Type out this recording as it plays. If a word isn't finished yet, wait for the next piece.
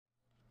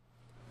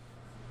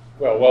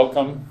Well,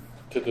 welcome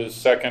to the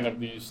second of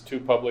these two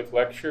public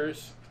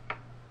lectures.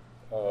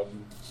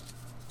 I'm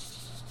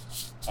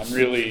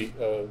really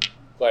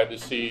glad to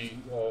see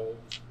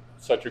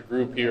such a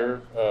group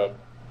here.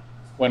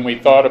 When we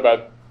thought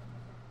about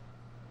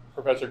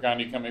Professor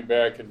Gandhi coming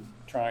back and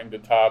trying to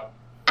top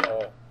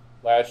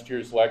last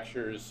year's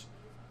lectures,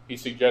 he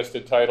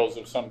suggested titles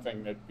of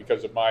something that,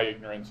 because of my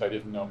ignorance, I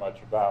didn't know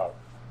much about.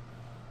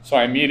 So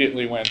I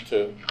immediately went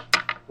to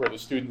where the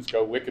students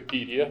go,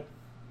 Wikipedia.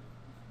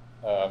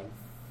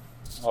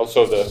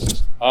 Also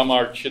the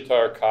Amar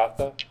Chitar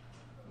Katha,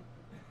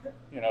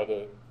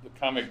 the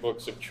comic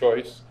books of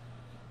choice.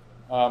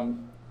 And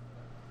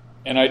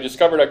I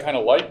discovered I kind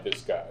of like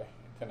this guy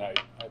tonight.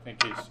 I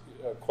think he's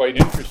quite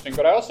interesting.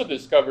 But I also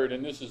discovered,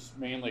 and this is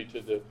mainly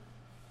to the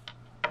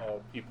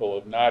people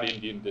of not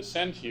Indian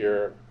descent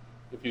here,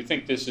 if you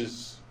think this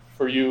is,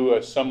 for you,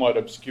 a somewhat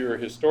obscure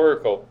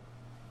historical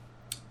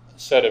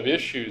set of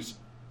issues,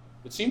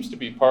 it seems to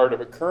be part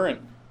of a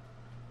current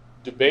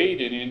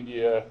debate in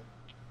India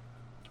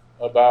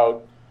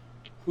about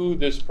who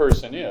this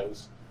person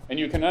is. And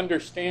you can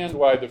understand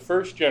why the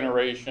first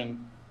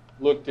generation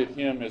looked at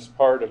him as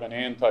part of an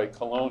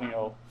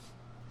anti-colonial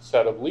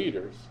set of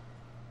leaders.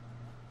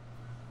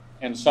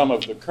 And some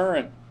of the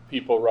current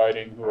people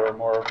writing who are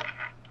more,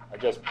 I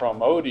guess,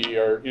 pro-Modi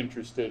are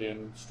interested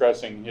in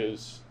stressing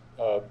his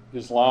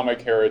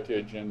Islamic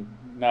heritage and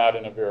not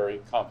in a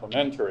very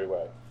complimentary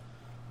way.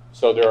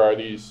 So there are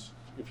these,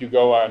 if you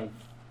go on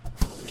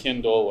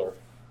Kindle or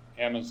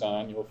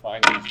Amazon, you'll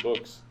find these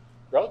books,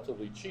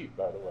 relatively cheap,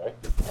 by the way,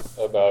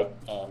 about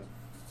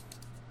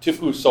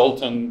Tipu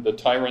Sultan, the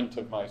Tyrant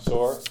of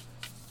Mysore,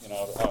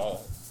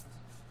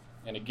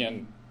 and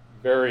again,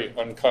 very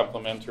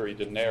uncomplimentary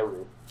to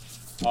Nehru.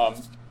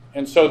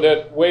 And so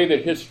that way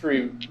that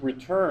history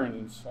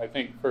returns, I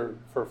think,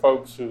 for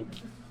folks who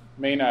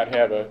may not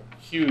have a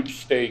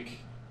huge stake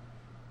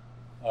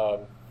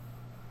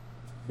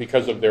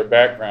because of their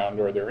background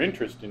or their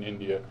interest in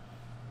India,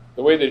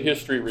 the way that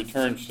history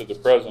returns to the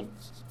present,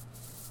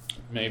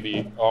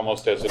 maybe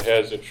almost as it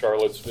has at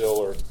Charlottesville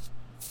or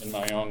in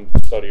my own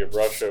study of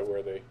Russia,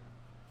 where they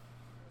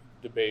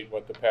debate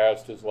what the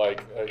past is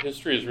like,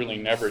 history is really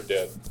never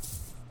dead.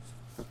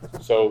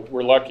 So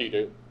we're lucky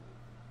to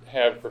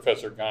have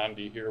Professor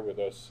Gandhi here with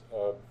us.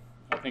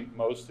 I think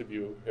most of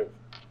you have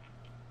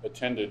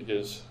attended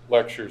his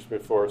lectures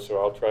before, so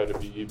I'll try to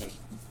be even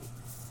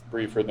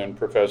briefer than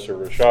Professor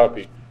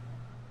Rashapi.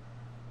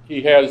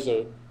 He has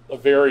a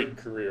varied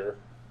career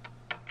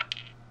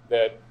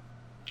that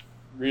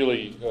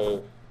really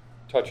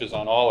touches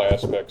on all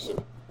aspects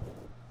of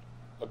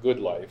a good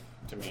life,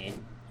 to me.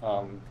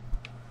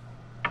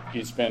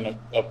 He's been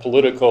a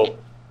political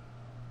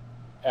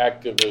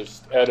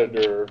activist,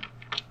 editor,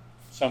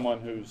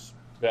 someone who's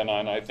been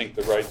on, I think,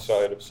 the right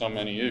side of so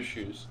many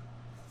issues,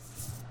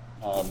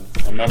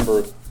 a member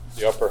of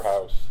the upper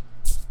house,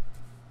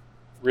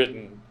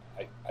 written,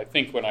 I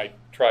think when I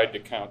tried to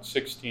count,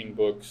 16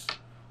 books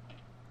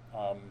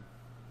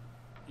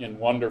in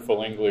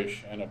wonderful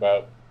English and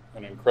about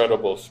an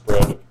incredible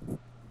spread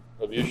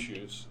of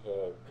issues,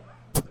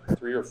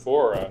 3 or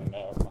 4 on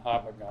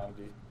Mahatma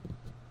Gandhi,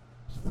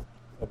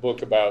 a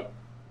book about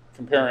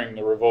comparing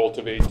the revolt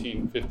of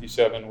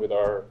 1857 with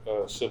our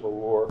Civil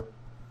War,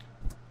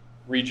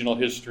 regional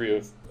history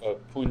of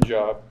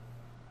Punjab,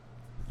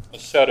 a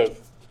set of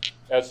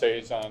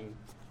essays on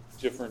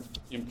different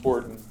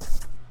important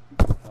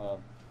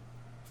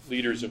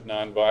leaders of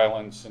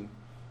nonviolence in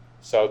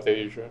South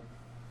Asia.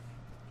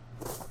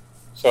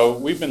 So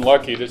we've been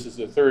lucky. This is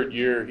the third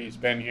year he's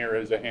been here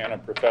as a Hanna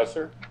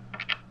professor.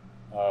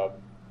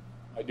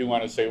 I do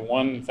want to say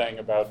one thing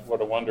about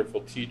what a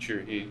wonderful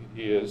teacher he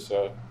is.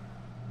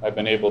 I've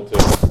been able to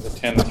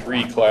attend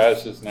 3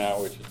 classes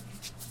now, which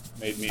has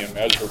made me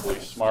immeasurably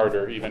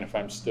smarter, even if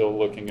I'm still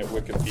looking at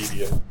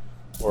Wikipedia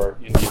or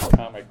Indian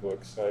comic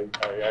books.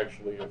 I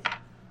actually have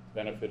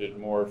benefited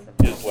more from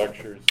his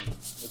lectures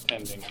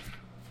and attending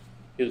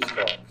his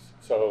talks.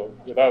 So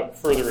without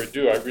further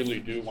ado, I really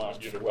do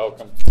want you to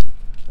welcome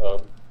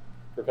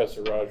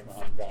Professor Raj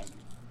Mohan Gandhi.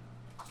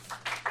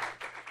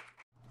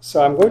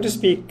 So I'm going to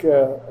speak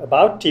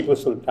about Tipu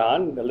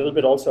Sultan, a little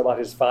bit also about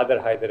his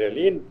father Hyder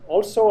Ali, and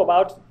also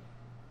about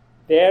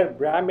their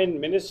Brahmin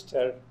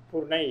minister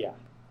Purnaiah,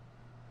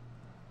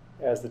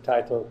 as the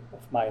title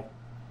of my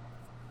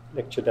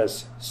lecture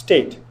does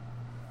state.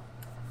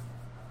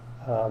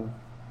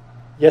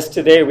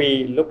 Yesterday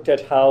we looked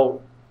at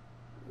how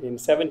in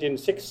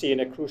 1760, in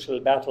a crucial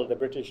battle, the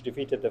British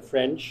defeated the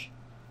French,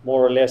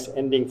 more or less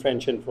ending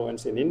French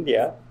influence in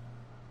India.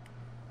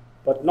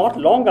 But not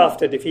long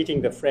after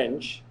defeating the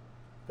French,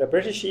 the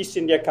British East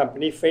India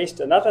Company faced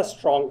another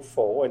strong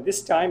foe, and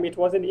this time it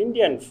was an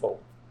Indian foe,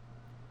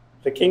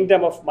 the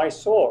Kingdom of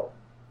Mysore,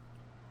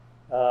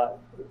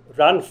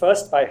 run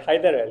first by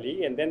Hyder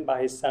Ali and then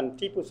by his son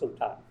Tipu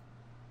Sultan.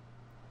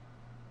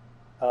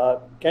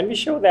 Can we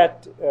show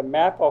that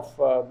map of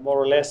more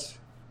or less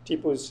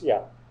Tipu's?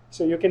 Yeah.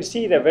 So you can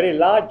see the very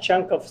large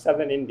chunk of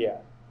southern India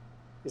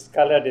is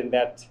colored in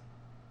that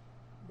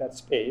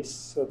space.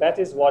 So that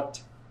is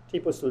what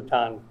Tipu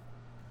Sultan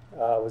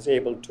was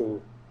able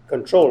to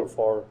control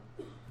for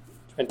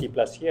 20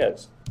 plus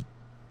years.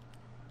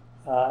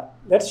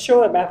 Let's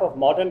show a map of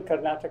modern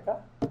Karnataka.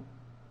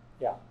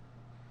 Yeah.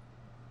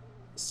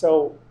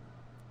 So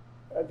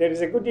there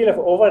is a good deal of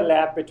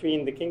overlap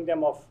between the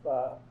kingdom of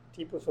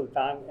Tipu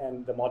Sultan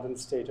and the modern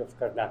state of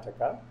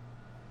Karnataka.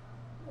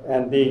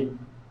 And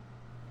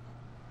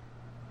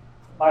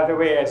by the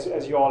way,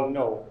 as you all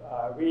know,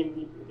 we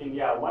in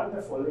India are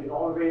wonderful in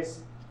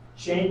always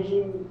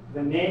changing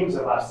the names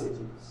of our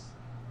cities,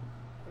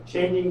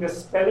 changing the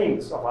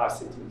spellings of our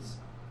cities.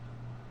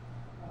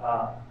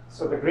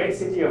 So the great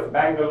city of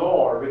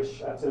Bangalore,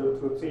 which until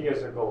 2-3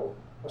 years ago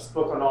was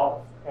spoken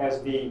of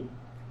as the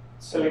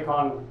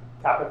Silicon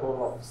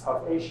capital of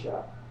South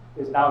Asia,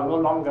 is now no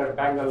longer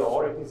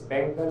Bangalore, it is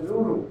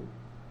Bengaluru.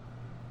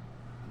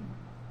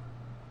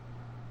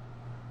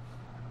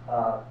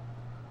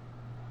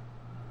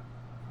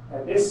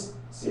 And this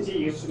city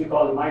used to be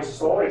called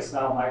Mysore, it's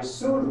now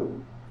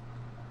Mysuru.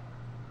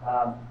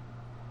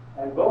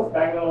 And both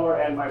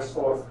Bangalore and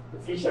Mysore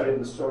feature in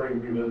the story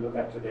we will look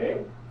at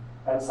today.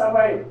 And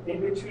somewhere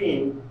in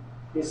between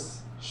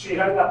is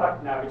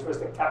Srirangapatna, which was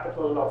the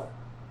capital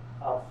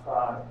of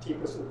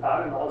Tipu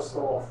Sultan and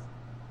also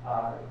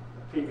of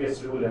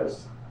previous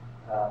rulers.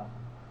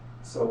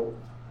 So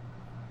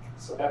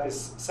that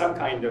is some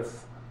kind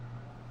of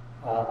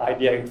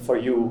idea for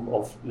you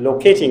of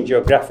locating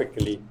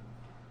geographically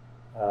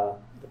the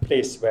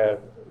place where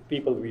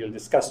people we will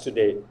discuss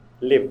today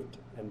lived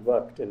and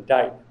worked and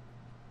died.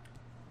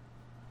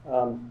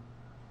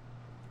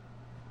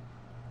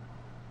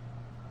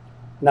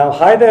 Now,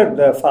 Hyder,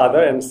 the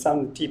father, and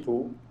son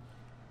Tipu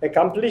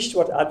accomplished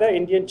what other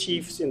Indian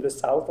chiefs in the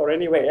south or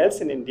anywhere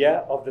else in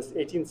India of the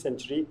 18th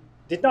century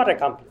did not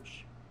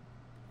accomplish.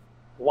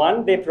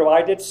 One, they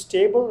provided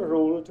stable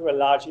rule to a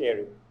large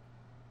area.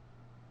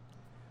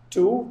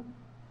 Two,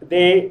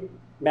 they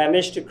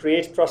managed to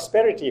create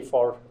prosperity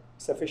for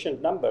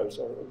sufficient numbers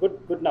or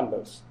good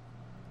numbers.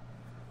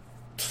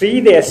 Three,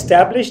 they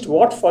established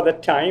what for the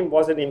time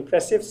was an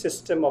impressive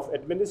system of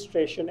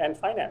administration and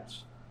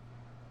finance.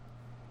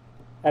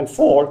 And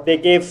four, they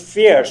gave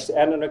fierce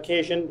and on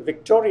occasion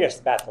victorious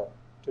battle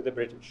to the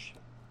British.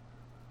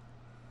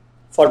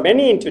 For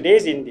many in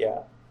today's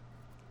India,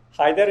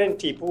 Hyder and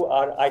Tipu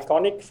are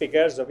iconic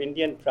figures of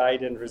Indian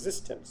pride and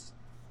resistance.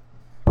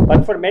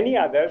 But for many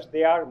others,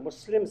 they are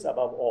Muslims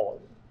above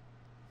all.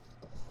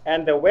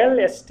 And the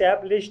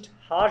well-established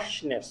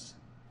harshness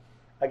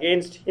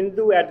against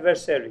Hindu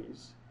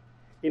adversaries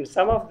in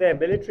some of their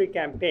military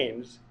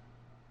campaigns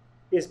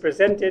is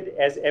presented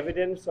as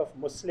evidence of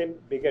Muslim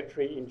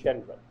bigotry in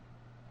general.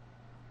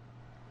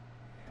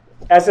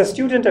 As a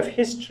student of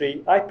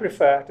history, I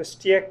prefer to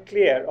steer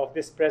clear of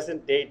this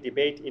present-day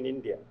debate in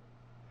India,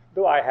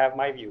 though I have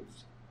my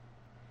views.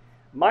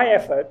 My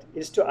effort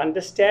is to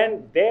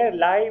understand their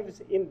lives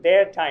in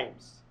their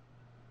times.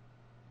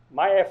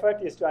 My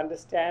effort is to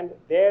understand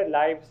their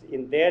lives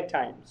in their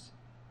times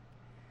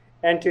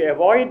and to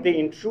avoid the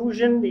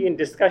intrusion in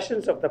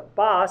discussions of the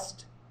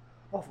past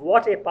of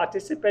what a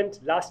participant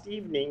last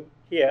evening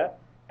here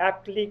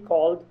aptly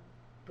called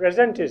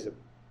presentism.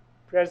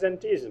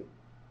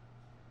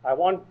 I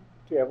want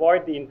to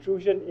avoid the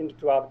intrusion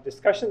into our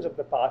discussions of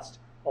the past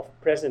of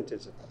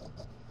presentism.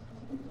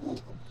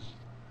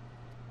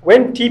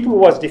 When Tipu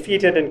was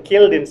defeated and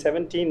killed in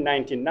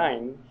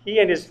 1799, he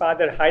and his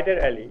father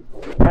Hyder Ali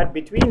had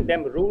between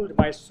them ruled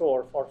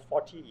Mysore for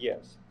 40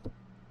 years.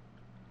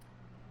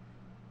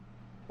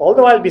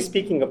 Although I'll be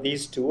speaking of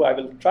these two, I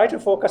will try to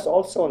focus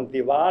also on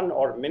Diwan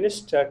or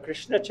Minister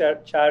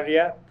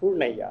Krishnacharya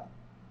Purnaiah.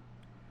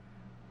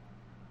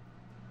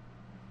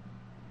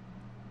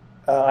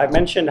 I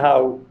mentioned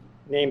how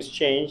names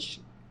change,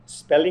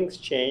 spellings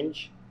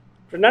change,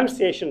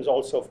 pronunciations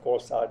also, of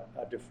course, are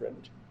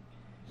different.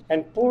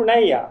 And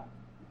Purnaiah,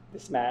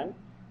 this man,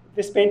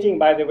 this painting,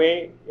 by the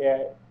way,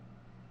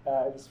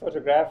 this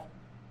photograph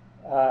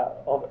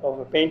of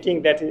a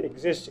painting that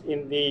exists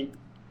in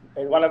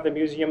one of the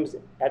museums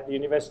at the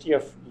University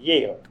of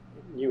Yale,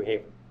 New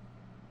Haven.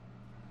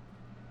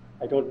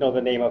 I don't know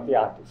the name of the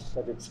artist,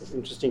 but it's an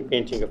interesting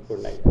painting of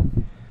Purnaiah.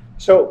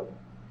 So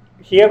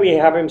here we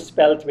have him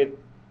spelled with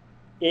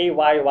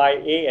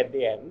A-Y-Y-A at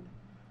the end,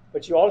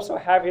 but you also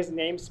have his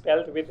name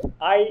spelled with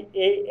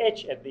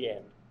I-A-H at the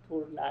end,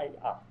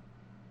 Purnaiah.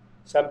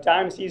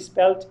 Sometimes he's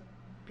spelled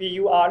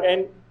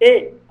P-U-R-N-A-I-A-H,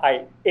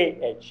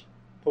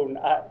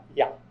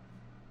 Purnaiah.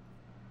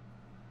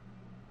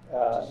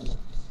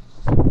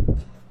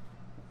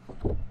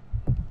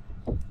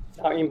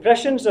 Now,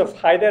 impressions of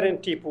Hyder and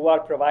Tipu are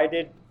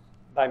provided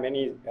by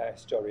many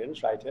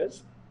historians,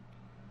 writers.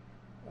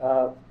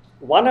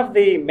 One of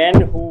the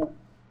men who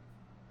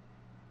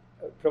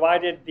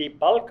provided the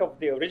bulk of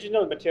the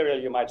original material,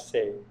 you might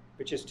say,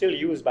 which is still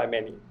used by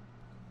many.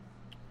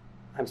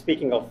 I'm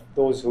speaking of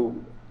those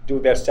who do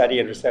their study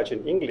and research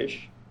in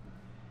English,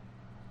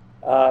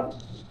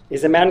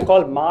 is a man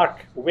called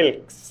Mark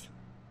Wilkes,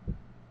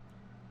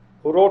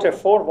 who wrote a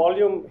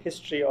 4-volume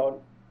history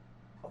of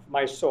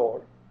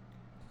Mysore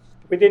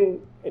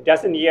within a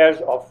dozen years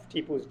of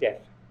Tipu's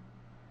death.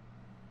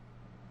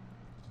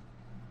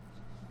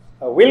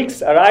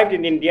 Wilkes arrived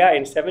in India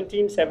in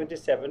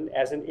 1777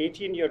 as an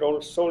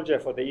 18-year-old soldier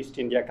for the East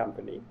India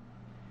Company,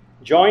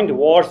 joined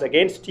wars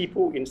against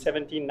Tipu in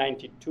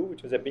 1792,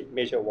 which was a big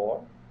major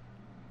war,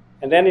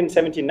 and then in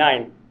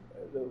 1779,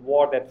 the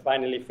war that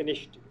finally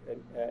finished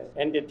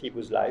ended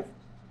Tipu's life.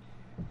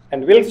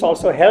 And Wilkes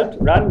also helped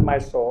run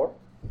Mysore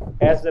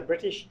as the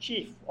British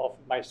chief of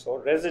Mysore,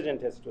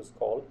 resident as it was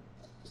called,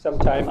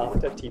 sometime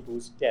after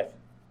Tipu's death.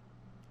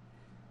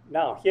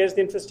 Now, here's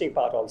the interesting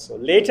part also.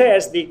 Later,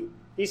 as the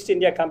East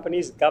India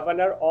Company's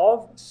governor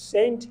of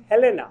St.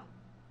 Helena.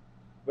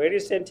 Where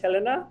is St.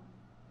 Helena?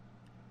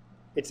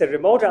 It's a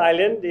remote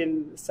island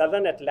in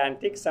southern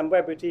Atlantic,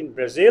 somewhere between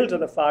Brazil to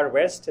the far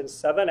west and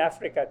southern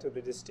Africa to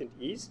the distant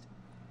east,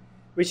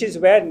 which is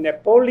where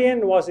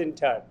Napoleon was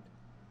interred.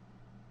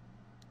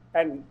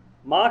 And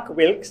Mark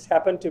Wilkes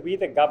happened to be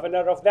the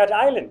governor of that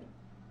island.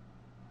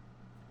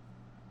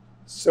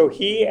 So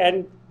he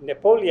and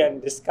Napoleon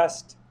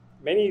discussed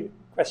many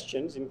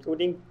questions,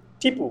 including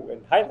Tipu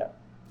and Hyder.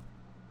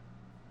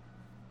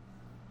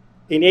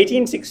 In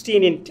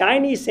 1816, in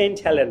tiny St.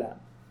 Helena,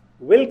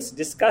 Wilkes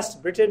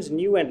discussed Britain's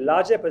new and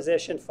larger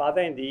possession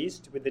farther in the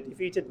east with the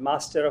defeated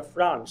master of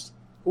France,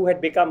 who had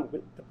become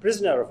the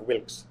prisoner of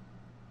Wilkes.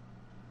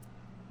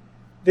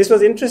 This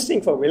was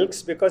interesting for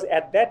Wilkes because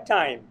at that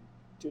time,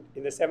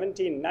 in the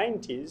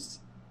 1790s,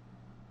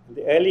 in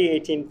the early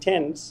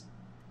 1810s,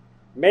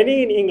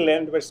 many in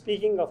England were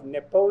speaking of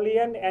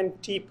Napoleon and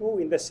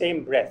Tipu in the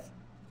same breath.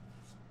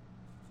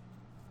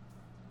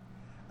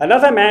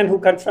 Another man who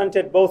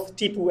confronted both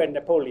Tipu and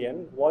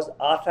Napoleon was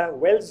Arthur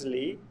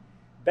Wellesley,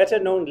 better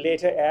known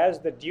later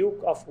as the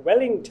Duke of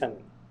Wellington.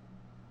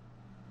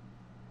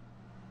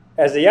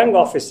 As a young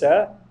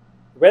officer,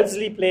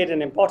 Wellesley played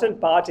an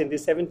important part in the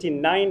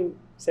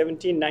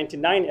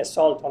 1799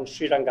 assault on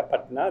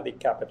Srirangapatna, the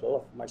capital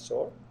of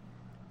Mysore,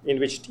 in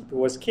which Tipu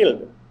was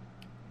killed.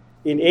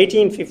 In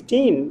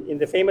 1815, in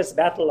the famous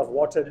Battle of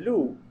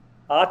Waterloo,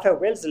 Arthur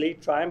Wellesley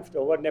triumphed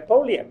over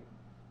Napoleon.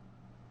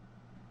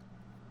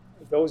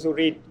 Those who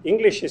read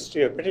English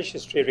history or British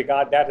history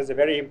regard that as a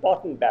very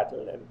important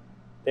battle, and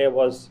there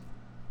was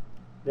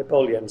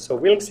Napoleon. So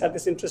Wilkes had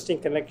this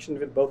interesting connection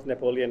with both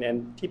Napoleon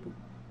and Tipu.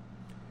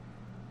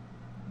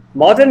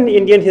 Modern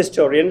Indian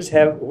historians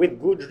have,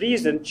 with good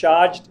reason,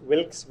 charged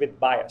Wilkes with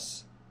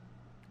bias.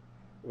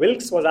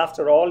 Wilkes was,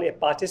 after all, a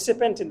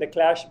participant in the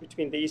clash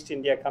between the East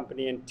India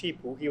Company and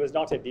Tipu. He was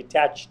not a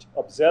detached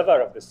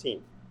observer of the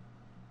scene.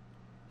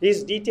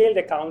 His detailed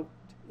account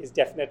is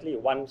definitely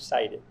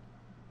one-sided.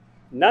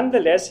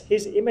 Nonetheless,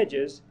 his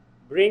images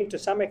bring to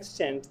some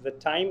extent the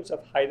times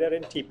of Hyder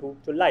and Tipu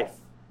to life.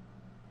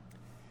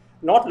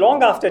 Not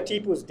long after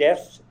Tipu's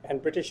death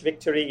and British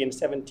victory in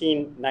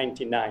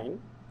 1799,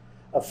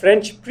 a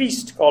French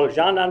priest called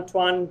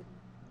Jean-Antoine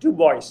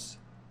Dubois,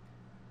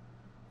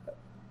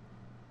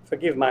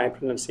 forgive my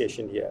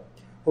pronunciation here,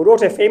 who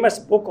wrote a famous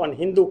book on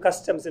Hindu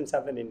customs in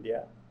southern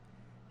India,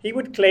 he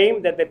would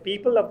claim that the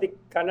people of the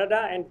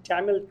Kannada and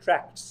Tamil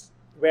tracts,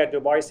 where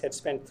Dubois had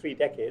spent 3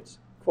 decades,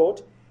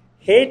 quote,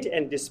 hate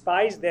and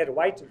despise their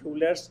white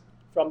rulers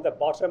from the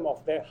bottom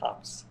of their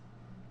hearts.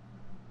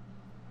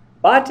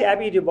 But,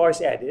 Abby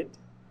Dubois added,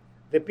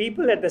 the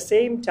people at the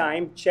same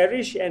time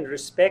cherish and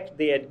respect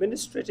the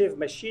administrative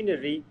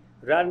machinery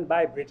run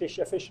by British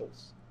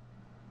officials.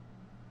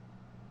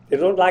 They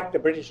don't like the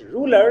British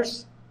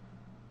rulers,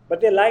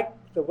 but they like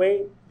the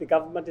way the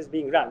government is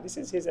being run. This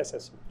is his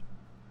assessment.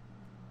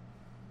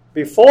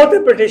 Before the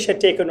British had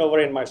taken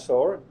over in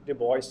Mysore,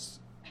 Dubois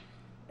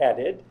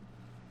added,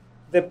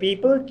 the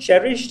people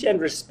cherished and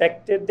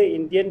respected the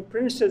Indian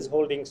princes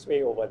holding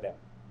sway over them.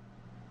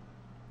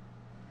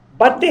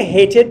 But they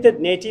hated the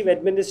native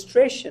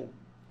administration,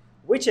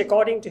 which,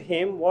 according to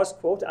him, was,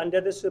 quote, under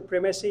the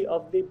supremacy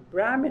of the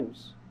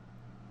Brahmins.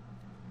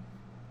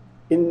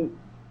 In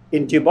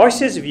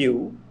Dubois's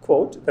view,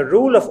 quote, the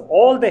rule of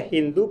all the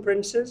Hindu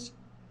princes,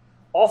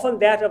 often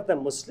that of the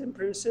Muslim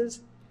princes,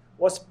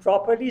 was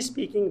properly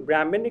speaking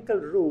Brahminical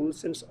rule,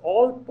 since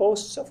all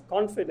posts of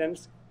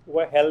confidence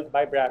were held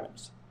by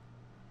Brahmins.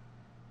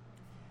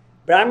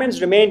 Brahmins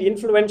remained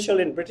influential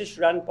in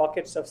British-run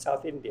pockets of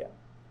South India.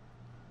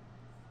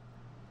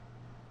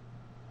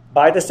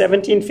 By the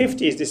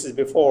 1750s, this is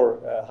before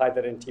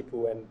Hyder and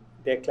Tipu and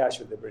their clash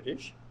with the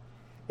British,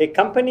 a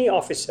company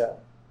officer,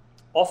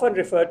 often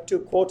referred to,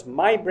 quote,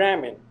 my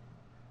Brahmin,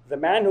 the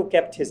man who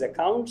kept his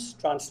accounts,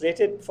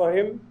 translated for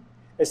him,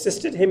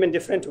 assisted him in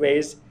different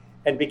ways,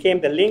 and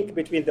became the link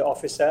between the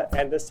officer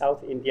and the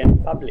South Indian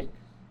public.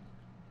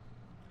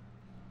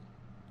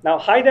 Now,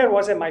 Hyder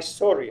was a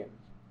Mysorean,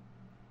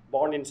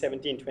 born in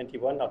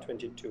 1721 or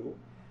 22,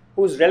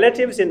 whose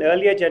relatives in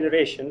earlier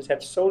generations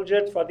had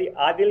soldiered for the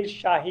Adil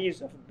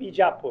Shahis of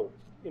Bijapur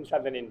in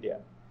southern India.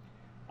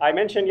 I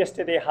mentioned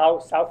yesterday how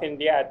South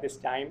India at this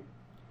time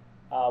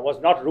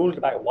was not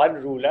ruled by one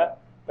ruler,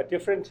 but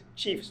different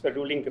chiefs were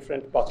ruling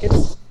different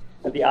pockets.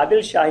 And the Adil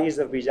Shahis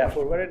of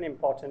Bijapur were an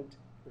important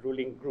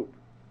ruling group.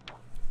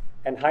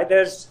 And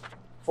Hyder's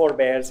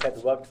forebears had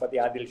worked for the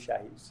Adil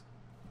Shahis.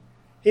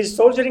 His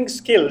soldiering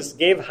skills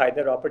gave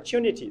Hyder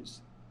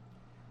opportunities.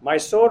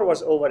 Mysore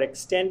was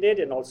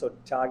overextended and also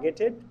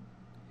targeted.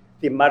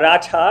 The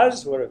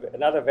Marathas were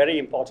another very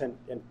important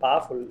and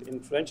powerful,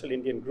 influential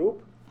Indian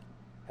group,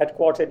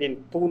 headquartered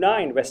in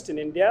Pune in Western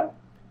India,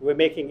 were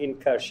making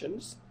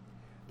incursions.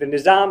 The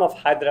Nizam of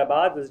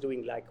Hyderabad was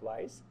doing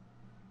likewise.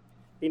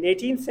 In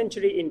 18th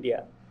century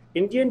India,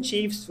 Indian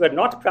chiefs were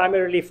not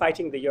primarily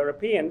fighting the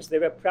Europeans, they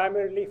were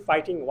primarily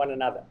fighting one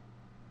another.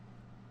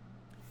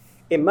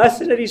 A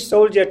mercenary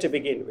soldier to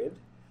begin with,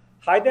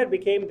 Hyder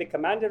became the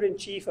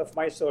commander-in-chief of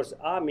Mysore's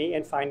army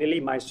and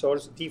finally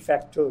Mysore's de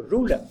facto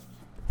ruler,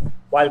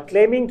 while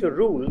claiming to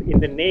rule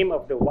in the name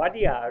of the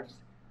Wadiyars,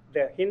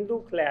 the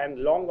Hindu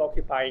clan long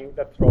occupying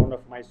the throne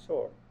of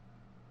Mysore.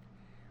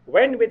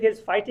 When, with his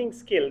fighting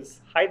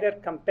skills, Hyder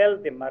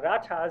compelled the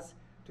Marathas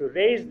to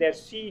raise their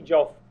siege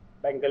of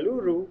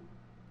Bengaluru,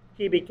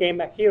 he became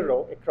a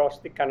hero across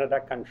the Kannada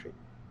country.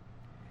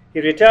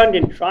 He returned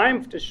in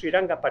triumph to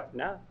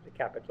Srirangapatna, the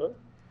capital,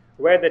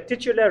 where the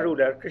titular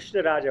ruler,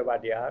 Krishnaraja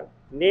Wadiyar,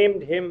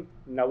 named him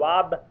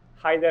Nawab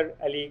Hyder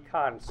Ali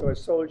Khan. So a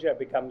soldier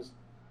becomes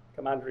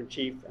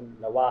commander-in-chief and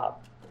Nawab,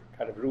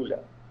 kind of ruler.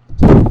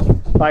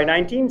 By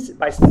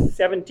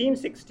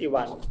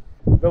 1761,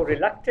 though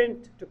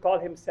reluctant to call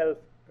himself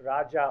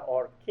Raja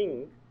or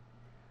king,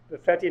 the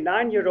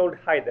 39-year-old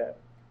Hyder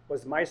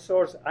was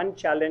Mysore's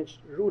unchallenged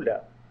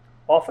ruler,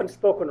 often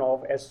spoken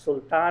of as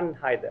Sultan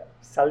Hyder.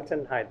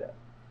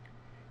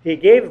 He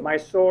gave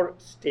Mysore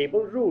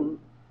stable rule,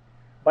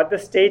 but the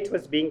state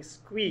was being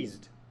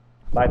squeezed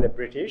by the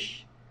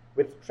British,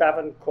 with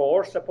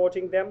Travancore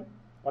supporting them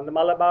on the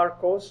Malabar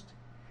coast,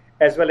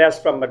 as well as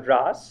from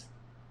Madras,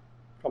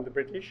 from the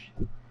British.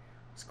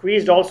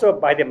 Squeezed also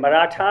by the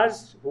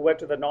Marathas, who were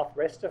to the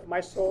northwest of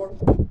Mysore,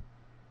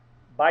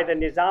 by the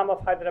Nizam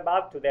of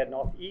Hyderabad to their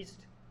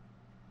northeast,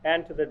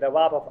 and to the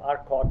Nawab of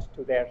Arcot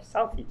to their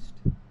southeast.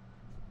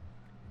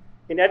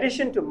 In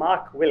addition to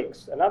Mark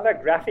Wilkes, another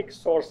graphic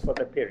source for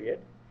the period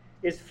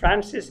is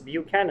Francis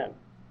Buchanan,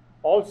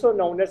 also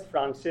known as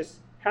Francis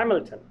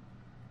Hamilton,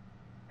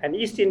 an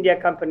East India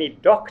Company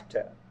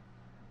doctor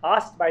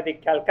asked by the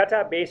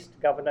Calcutta-based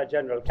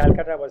Governor-General.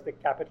 Calcutta was the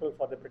capital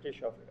for the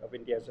British of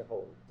India as a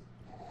whole.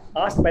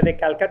 Asked by the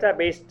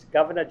Calcutta-based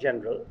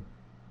Governor-General,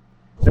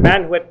 the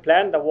man who had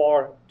planned the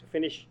war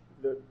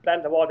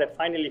that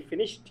finally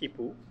finished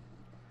Tipu,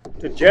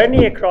 to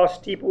journey across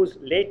Tipu's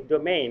late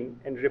domain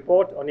and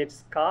report on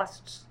its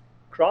castes,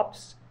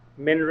 crops,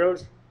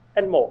 minerals,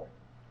 and more.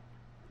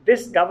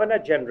 This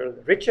Governor-General,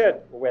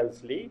 Richard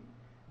Wellesley,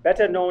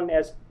 better known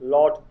as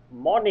Lord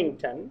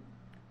Mornington,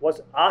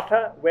 was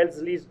Arthur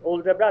Wellesley's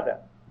older brother.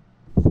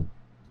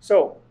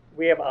 So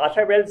we have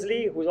Arthur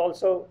Wellesley, who's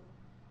also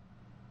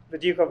the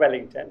Duke of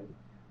Wellington.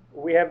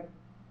 We have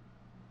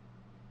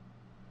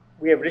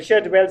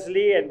Richard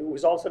Wellesley, and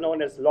who's also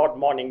known as Lord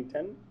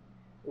Mornington.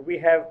 We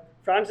have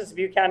Francis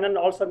Buchanan,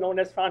 also known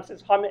as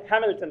Francis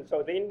Hamilton.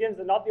 So the Indians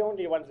are not the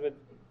only ones with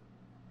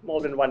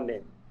more than one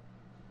name.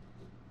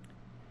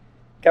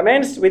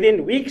 Commenced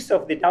within weeks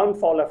of the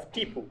downfall of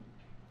Tipu,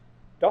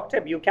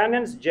 Dr.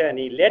 Buchanan's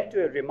journey led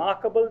to a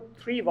remarkable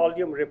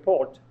 3-volume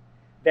report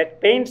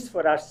that paints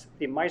for us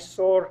the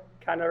Mysore,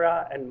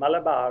 Kannada, and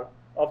Malabar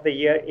of the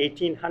year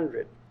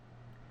 1800.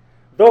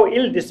 Though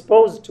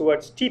ill-disposed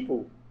towards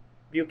Tipu,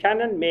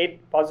 Buchanan made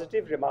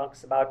positive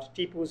remarks about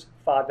Tipu's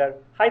father,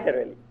 Hyder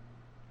Ali.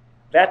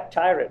 That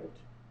tyrant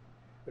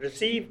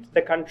received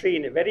the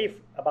country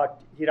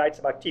he writes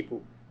about Tipu,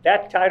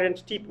 that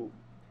tyrant Tipu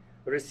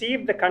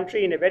received the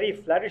country in a very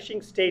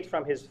flourishing state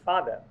from his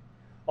father,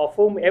 of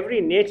whom every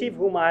native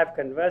whom I have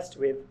conversed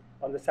with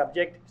on the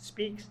subject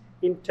speaks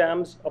in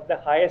terms of the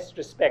highest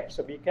respect.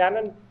 So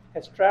Buchanan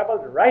has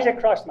traveled right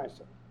across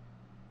Mysore.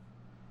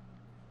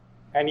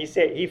 And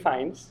he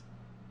finds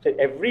that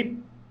every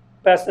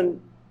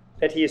person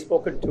that he has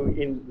spoken to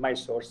in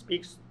Mysore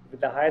speaks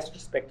with the highest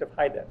respect of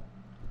Hyder.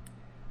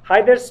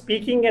 Hyder's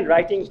speaking and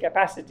writing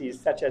capacities,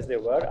 such as they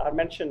were, are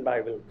mentioned by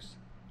Wilkes.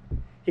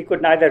 He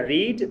could neither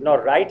read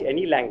nor write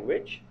any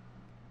language,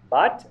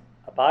 but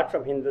apart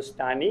from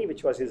Hindustani,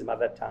 which was his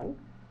mother tongue,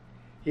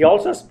 he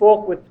also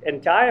spoke with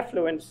entire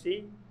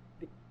fluency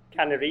the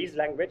Kannarese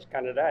language,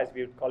 Kannada as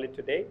we would call it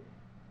today,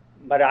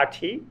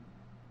 Marathi,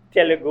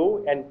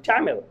 Telugu, and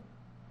Tamil.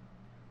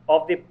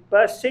 Of the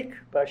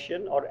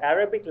Persian or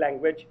Arabic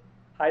language,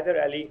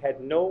 Hyder Ali had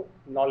no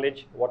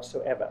knowledge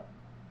whatsoever.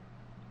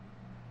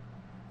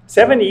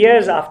 7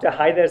 years after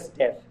Hyder's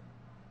death,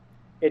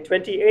 a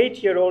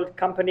 28-year-old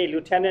company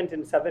lieutenant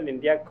in southern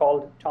India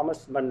called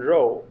Thomas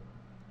Munro,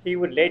 he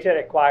would later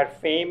acquire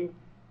fame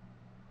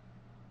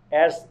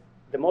as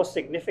the most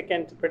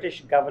significant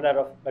British governor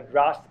of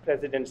Madras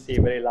Presidency,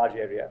 a very large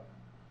area,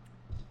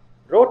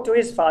 wrote to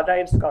his father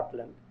in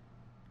Scotland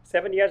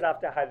 7 years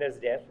after Hyder's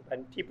death,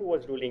 when Tipu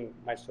was ruling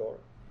Mysore.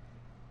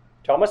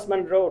 Thomas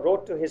Munro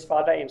wrote to his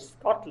father in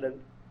Scotland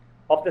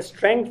of the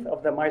strength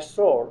of the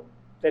Mysore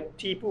that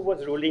Tipu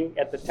was ruling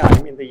at the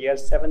time in the year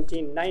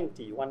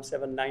 1790.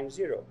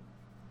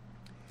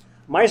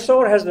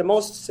 Mysore has the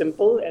most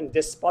simple and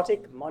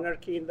despotic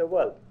monarchy in the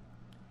world,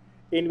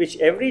 in which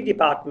every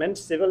department,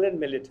 civil and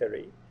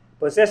military,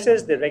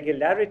 possesses the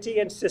regularity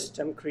and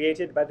system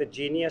created by the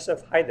genius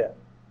of Hyder,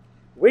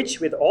 which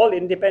with all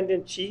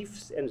independent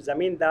chiefs and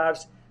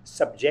zamindars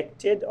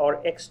subjected or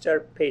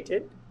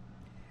extirpated,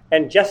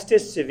 and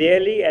justice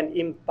severely and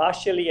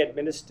impartially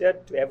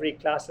administered to every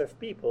class of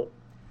people,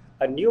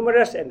 a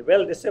numerous and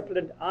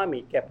well-disciplined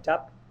army kept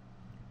up,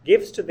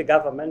 gives to the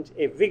government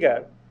a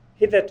vigor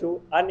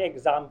hitherto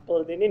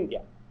unexampled in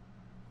India.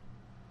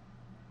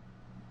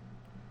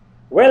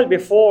 Well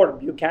before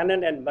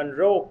Buchanan and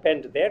Monroe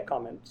penned their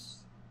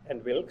comments,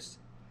 and Wilkes,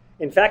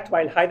 in fact,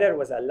 while Hyder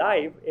was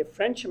alive, a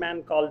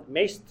Frenchman called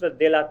Maistre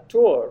de la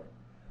Tour,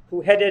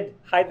 who headed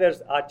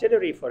Hyder's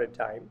artillery for a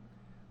time,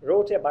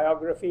 wrote a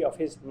biography of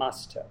his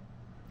master.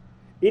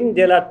 In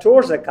de la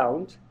Tour's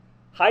account,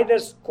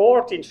 Hyder's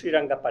court in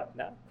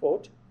Srirangapatna,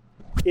 quote,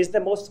 is the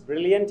most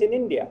brilliant in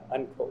India,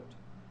 unquote.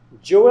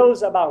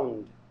 Jewels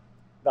abound.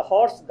 The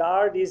horse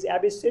guard is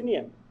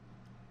Abyssinian.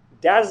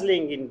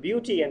 Dazzling in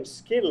beauty and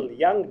skill,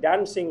 young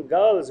dancing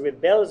girls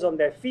with bells on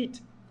their feet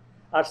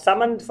are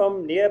summoned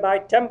from nearby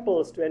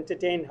temples to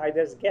entertain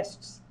Hyder's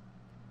guests.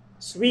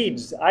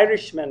 Swedes,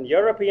 Irishmen,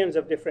 Europeans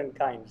of different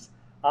kinds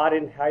are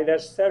in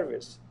Hyder's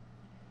service.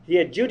 He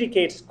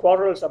adjudicates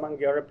quarrels among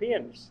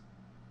Europeans.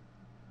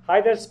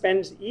 Hyder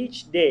spends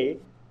each day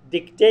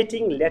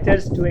dictating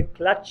letters to a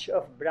clutch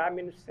of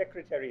Brahmin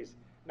secretaries.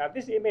 Now,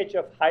 this image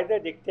of Hyder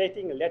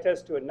dictating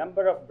letters to a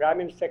number of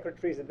Brahmin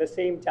secretaries at the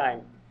same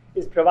time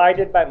is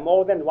provided by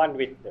more than one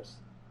witness.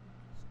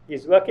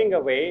 He's working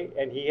away,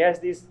 and he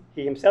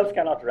himself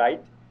cannot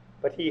write,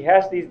 but he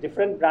has these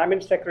different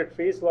Brahmin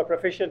secretaries who are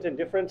proficient in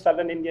different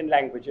southern Indian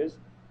languages,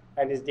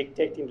 and is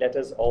dictating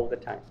letters all the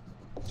time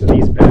to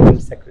these Brahmin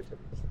secretaries.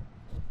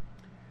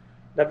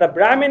 Now, the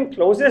Brahmin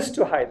closest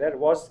to Hyder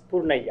was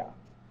Purnaiya.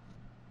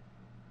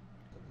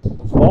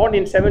 Born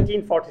in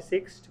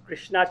 1746 to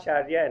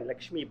Krishnacharya and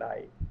Lakshmi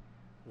Bai,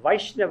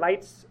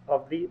 Vaishnavites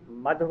of the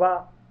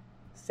Madhva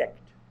sect.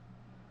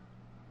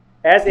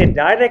 As a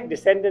direct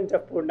descendant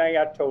of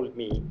Purnaiya told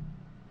me,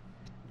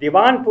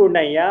 Diwan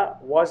Purnaiya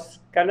was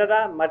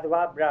Kannada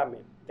Madhva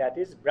Brahmin, that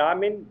is,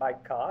 Brahmin by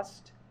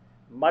caste,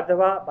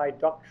 Madhva by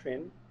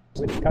doctrine,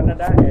 with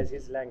Kannada as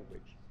his language.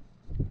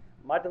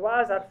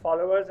 Madhvas are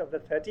followers of the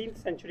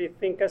 13th century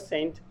thinker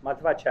saint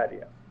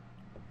Madhvacharya.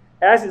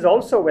 As is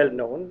also well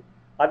known,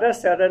 other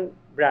southern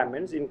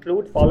Brahmins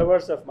include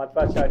followers of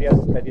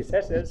Madhvacharya's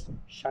predecessors,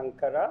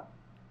 Shankara,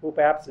 who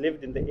perhaps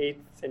lived in the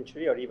 8th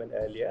century or even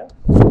earlier,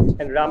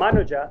 and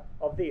Ramanuja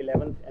of the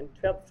 11th and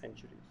 12th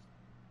centuries.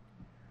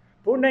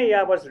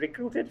 Purnaiya was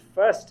recruited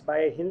first by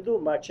a Hindu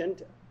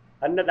merchant,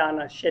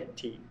 Annadana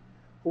Shetty,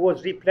 who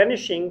was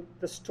replenishing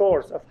the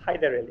stores of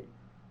Hyder Ali.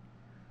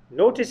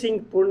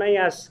 Noticing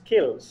Purnaiya's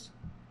skills,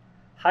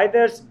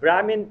 Hyder's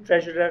Brahmin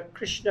treasurer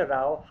Krishna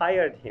Rao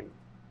hired him.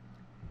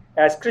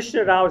 As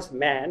Krishna Rao's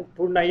man,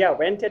 Purnaiya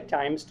went at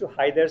times to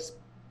Hyder's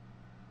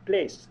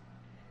place.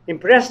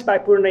 Impressed by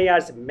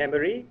Purnaiya's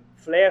memory,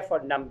 flair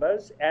for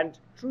numbers, and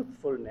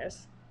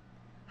truthfulness,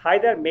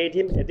 Hyder made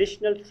him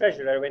additional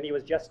treasurer when he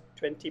was just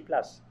 20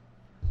 plus,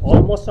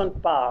 almost on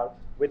par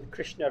with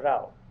Krishna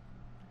Rao.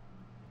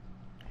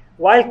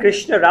 While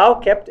Krishna Rao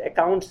kept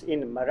accounts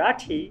in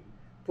Marathi,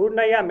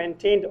 Purnaiya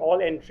maintained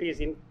all entries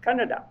in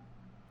Kannada.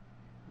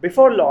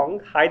 Before long,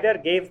 Hyder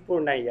gave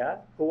Purnaiya,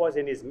 who was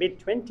in his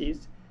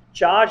mid-20s,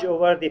 charge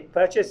over the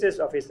purchases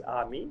of his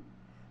army,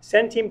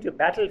 sent him to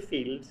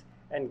battlefields,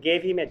 and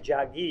gave him a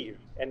jagir,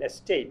 an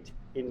estate,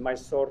 in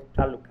Mysore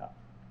Taluka.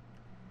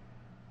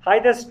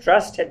 Hyder's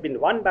trust had been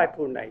won by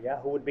Purnaiya,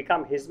 who would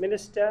become his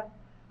minister,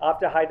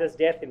 after Hyder's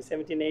death in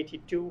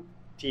 1782,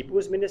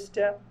 Tipu's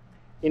minister.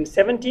 In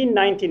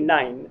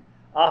 1799,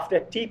 after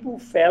Tipu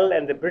fell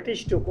and the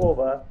British took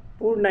over,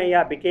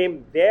 Purnaiya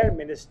became their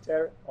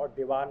minister or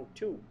Diwan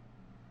too,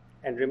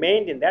 and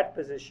remained in that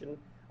position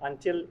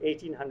until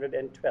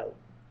 1812.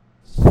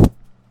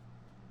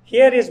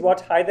 Here is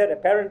what Hyder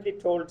apparently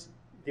told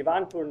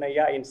Diwan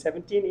Purnaiya in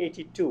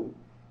 1782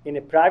 in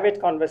a private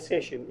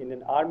conversation in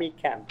an army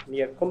camp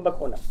near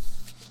Kumbakonam.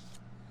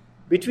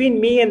 Between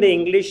me and the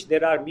English,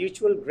 there are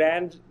mutual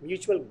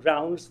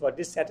grounds for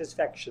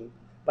dissatisfaction,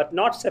 but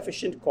not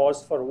sufficient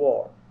cause for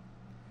war.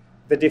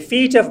 The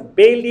defeat of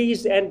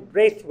Baileys and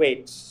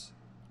Braithwaites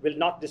will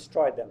not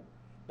destroy them.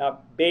 Now,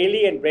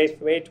 Bailey and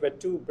Braithwaite were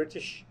two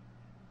British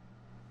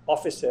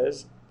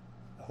officers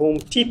whom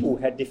Tipu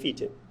had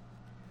defeated.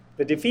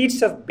 The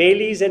defeats of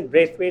Baileys and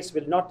Braithwaites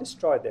will not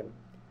destroy them.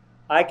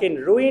 I can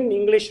ruin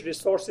English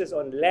resources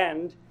on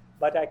land,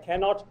 but I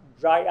cannot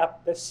dry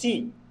up the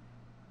sea,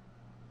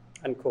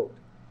 unquote.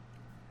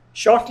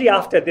 Shortly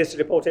after this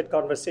reported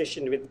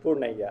conversation with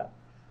Purnaiya,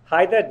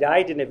 Hyder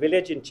died in a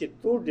village in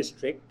Chittoor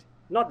district,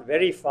 not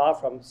very far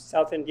from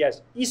South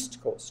India's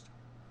east coast.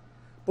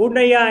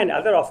 Purnaiya and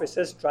other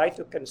officers tried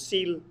to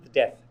conceal the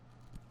death.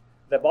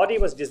 The body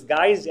was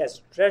disguised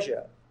as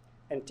treasure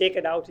and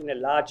taken out in a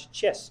large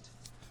chest,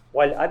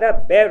 while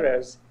other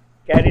bearers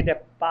carried a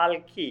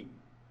palki,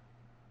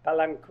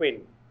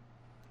 palanquin,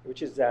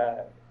 which is,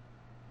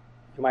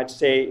 you might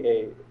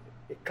say,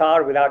 a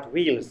car without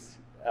wheels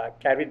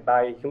carried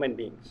by human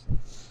beings.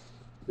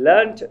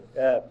 Learned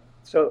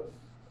So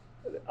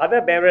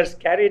other bearers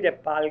carried a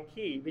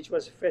palki which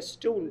was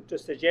festooned to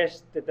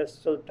suggest that the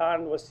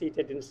Sultan was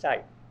seated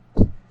inside.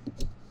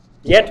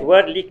 Yet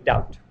word leaked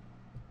out.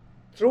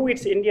 Through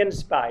its Indian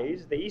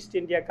spies, the East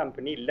India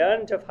Company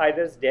learned of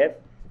Hyder's death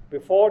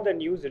before the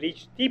news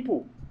reached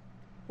Tipu,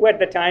 who at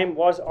the time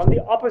was on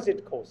the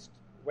opposite coast,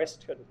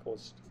 western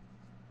coast.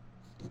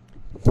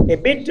 A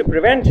bid to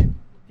prevent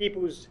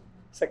Tipu's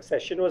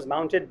succession was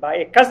mounted by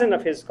a cousin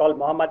of his called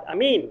Muhammad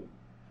Amin,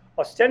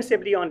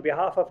 ostensibly on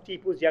behalf of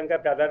Tipu's younger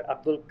brother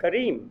Abdul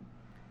Karim.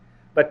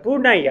 But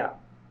Purnaiah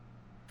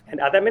and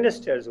other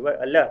ministers were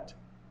alert.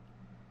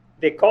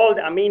 They called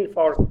Amin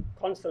for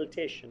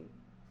consultation,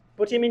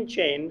 put him in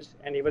chains,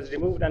 and he was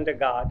removed under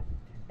guard,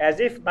 as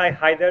if by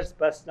Hyder's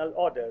personal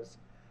orders,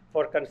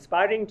 for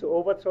conspiring to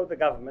overthrow the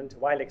government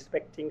while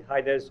expecting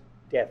Hyder's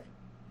death.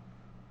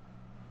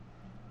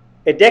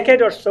 A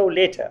decade or so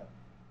later,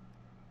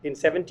 in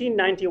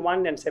 1791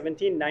 and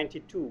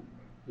 1792,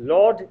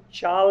 Lord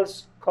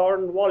Charles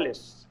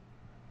Cornwallis,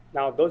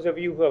 now those of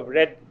you who have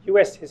read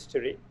US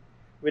history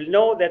will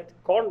know that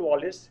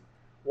Cornwallis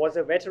was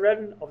a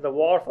veteran of the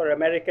war for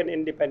American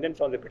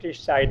independence on the British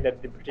side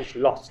that the British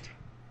lost.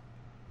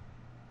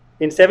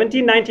 In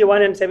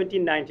 1791 and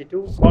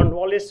 1792,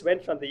 Cornwallis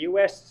went from the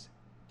US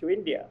to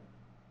India,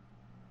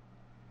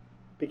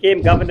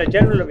 became Governor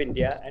General of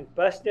India, and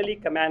personally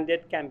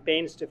commanded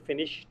campaigns to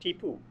finish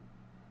Tipu.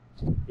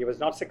 He was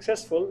not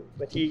successful,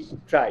 but he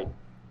tried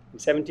in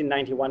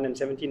 1791 and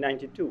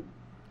 1792.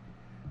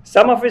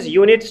 Some of his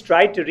units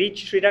tried to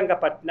reach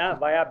Srirangapatna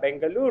via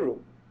Bengaluru,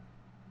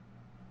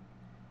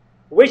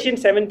 which in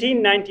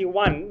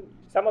 1791,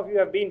 some of you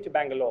have been to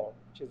Bangalore,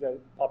 which is a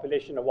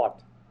population of what?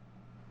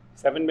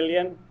 7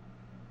 million?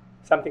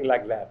 Something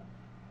like that.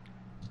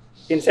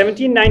 In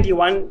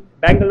 1791,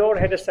 Bangalore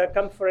had a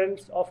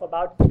circumference of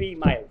about 3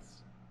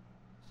 miles.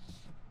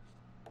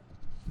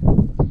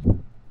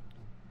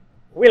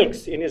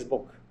 Wilkes, in his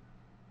book,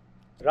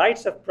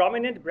 writes of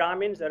prominent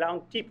Brahmins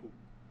around Tipu,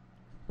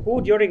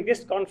 who during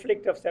this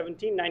conflict of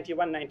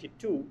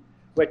 1791-92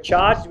 were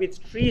charged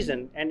with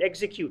treason and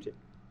executed.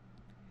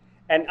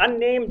 An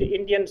unnamed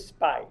Indian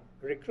spy,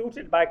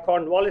 recruited by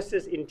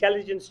Cornwallis's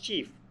intelligence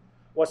chief,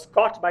 was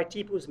caught by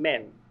Tipu's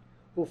men,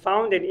 who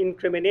found an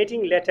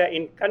incriminating letter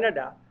in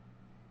Kannada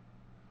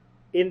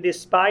in the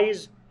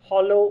spy's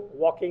hollow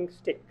walking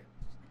stick.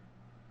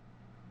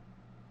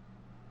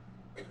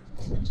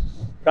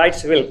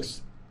 Writes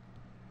Wilkes,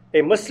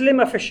 a Muslim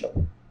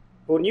official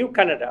who knew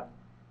Kannada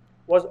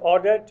was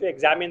ordered to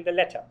examine the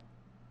letter.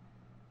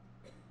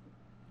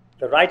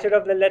 The writer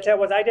of the letter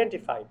was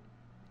identified.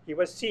 He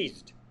was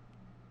seized.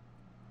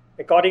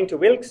 According to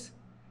Wilkes,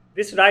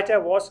 this writer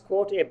was,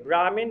 quote, a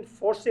Brahmin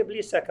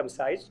forcibly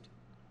circumcised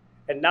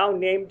and now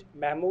named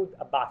Mahmud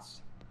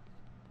Abbas.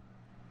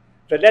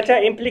 The letter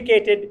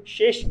implicated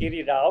Shesh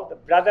Giri Rao, the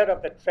brother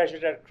of the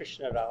treasurer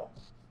Krishna Rao,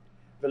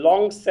 the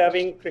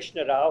long-serving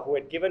Krishna Rao who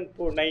had given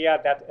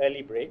Purnaiah that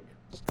early break.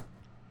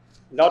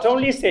 Not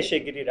only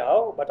Seshagiri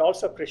Rao, but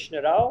also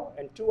Krishna Rao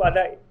and 2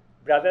 other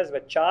brothers were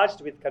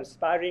charged with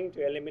conspiring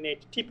to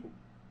eliminate Tipu.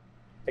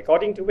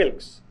 According to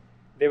Wilkes,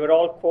 they were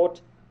all,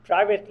 quote,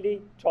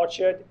 privately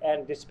tortured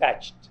and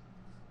dispatched.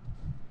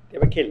 They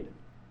were killed.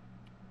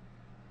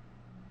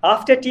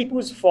 After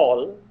Tipu's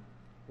fall,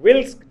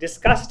 Wilkes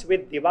discussed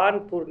with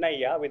Diwan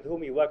Purnaiah, with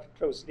whom he worked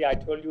closely. I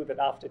told you that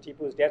after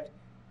Tipu's death,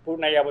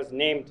 Purnaiah was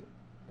named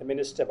the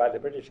minister by the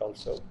British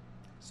also.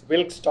 So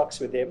Wilkes talks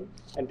with him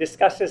and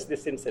discusses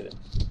this incident.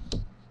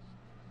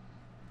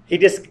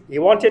 He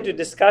wanted to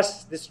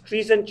discuss this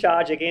treason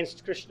charge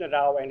against Krishna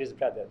Rao and his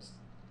brothers.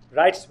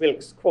 Writes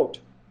Wilkes, quote,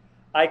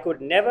 I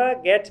could never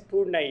get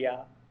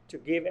Purnaiah to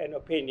give an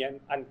opinion,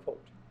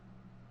 unquote.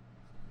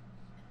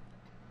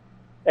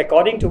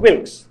 According to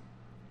Wilkes,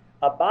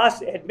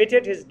 Abbas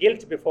admitted his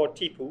guilt before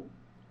Tipu,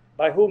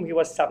 by whom he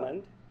was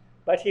summoned,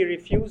 but he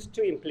refused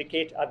to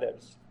implicate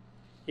others.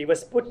 He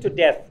was put to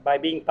death by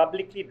being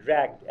publicly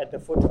dragged at the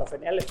foot of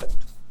an elephant.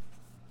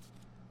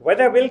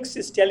 Whether Wilkes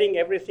is telling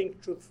everything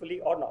truthfully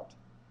or not,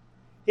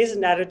 his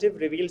narrative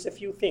reveals a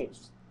few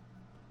things.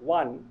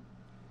 One,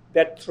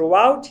 that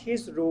throughout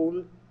his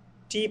rule,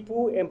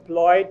 Tipu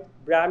employed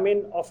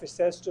Brahmin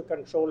officers to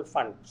control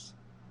funds.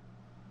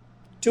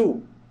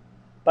 2,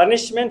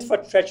 punishment for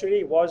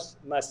treachery was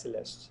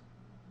merciless.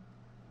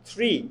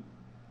 3,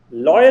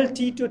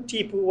 loyalty to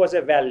Tipu was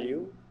a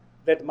value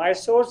that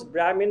Mysore's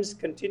Brahmins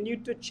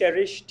continued to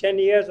cherish 10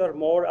 years or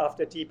more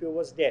after Tipu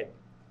was dead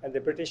and the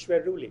British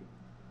were ruling.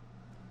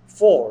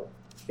 4,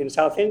 in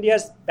South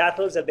India's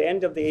battles at the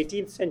end of the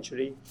 18th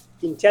century,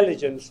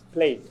 intelligence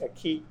played a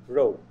key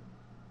role.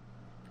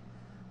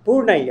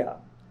 Purnaiah,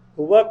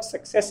 who worked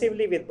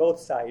successively with both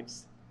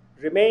sides,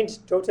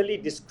 remained totally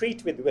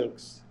discreet with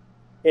Wilkes,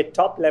 a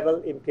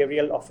top-level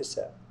imperial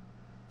officer.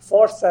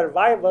 For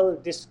survival,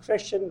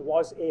 discretion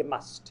was a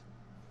must.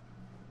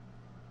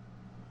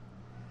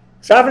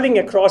 Traveling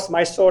across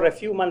Mysore a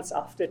few months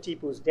after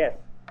Tipu's death,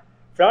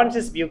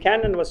 Francis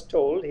Buchanan was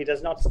told, he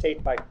does not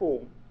state by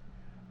whom,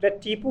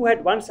 that Tipu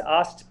had once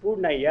asked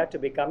Purnaiah to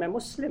become a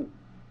Muslim.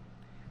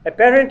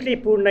 Apparently,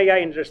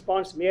 Purnaya in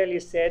response merely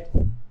said,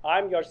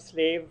 "I'm your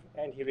slave,"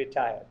 and he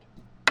retired.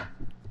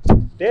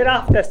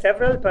 Thereafter,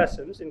 several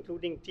persons,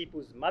 including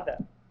Tipu's mother,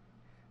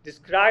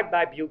 described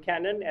by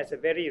Buchanan as a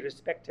very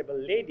respectable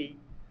lady,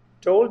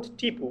 told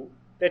Tipu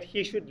that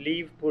he should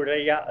leave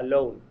Purnaya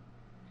alone.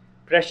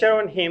 Pressure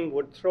on him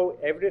would throw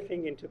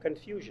everything into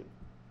confusion.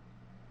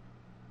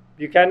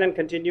 Buchanan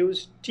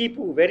continues,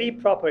 Tipu very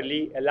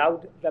properly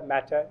allowed the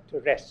matter to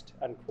rest,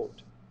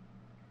 unquote.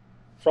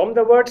 From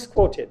the words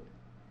quoted,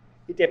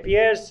 it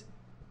appears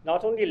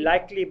not only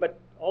likely but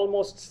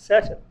almost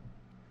certain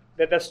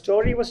that the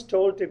story was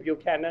told to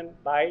Buchanan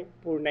by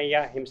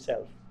Purnaya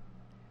himself.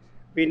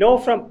 We know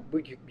from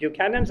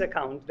Buchanan's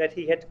account that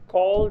he had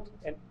called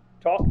and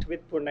talked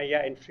with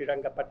Purnaya in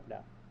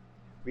Srirangapatna.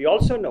 We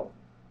also know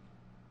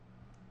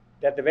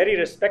that the very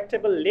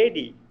respectable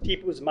lady,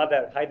 Tipu's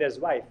mother, Haidar's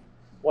wife,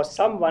 was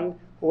someone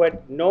who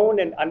had known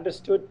and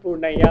understood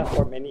Purnaya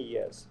for many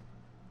years.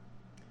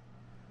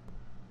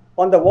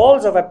 On the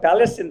walls of a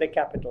palace in the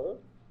capital,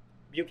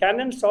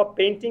 Buchanan saw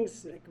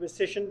paintings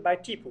requisitioned by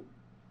Tipu,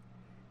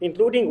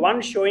 including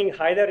one showing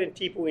Haidar and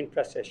Tipu in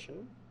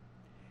procession,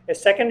 a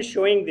second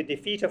showing the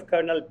defeat of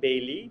Colonel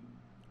Bailey.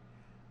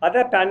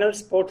 Other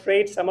panels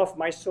portrayed some of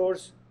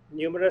Mysore's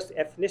numerous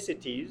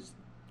ethnicities.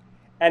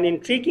 An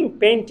intriguing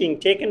painting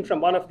taken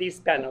from one of these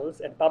panels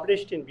and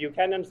published in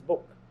Buchanan's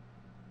book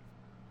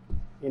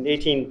in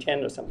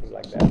 1810 or something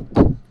like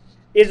that,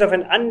 is of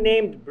an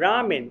unnamed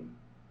Brahmin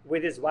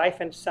with his wife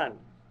and son.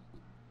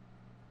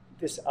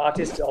 This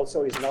artist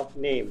also is not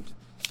named.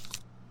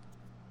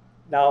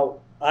 Now,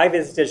 I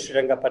visited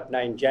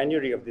Srirangapatna in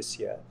January of this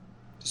year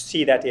to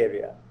see that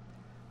area.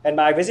 And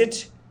my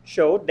visit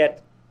showed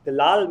that the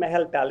Lal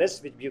Mahal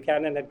Palace, which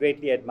Buchanan had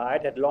greatly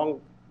admired, had long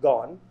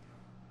gone.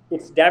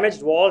 Its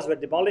damaged walls were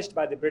demolished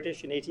by the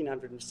British in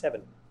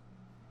 1807.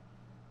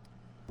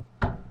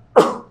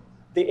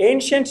 The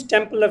ancient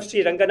temple of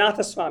Sri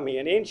Ranganatha Swami,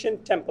 an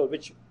ancient temple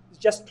which is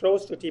just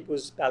close to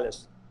Tipu's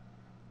palace,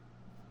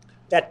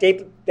 that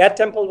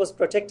temple was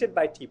protected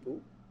by Tipu.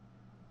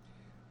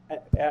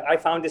 I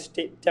found this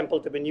temple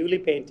to be newly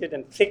painted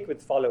and thick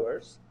with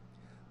followers,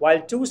 while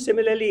two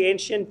similarly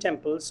ancient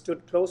temples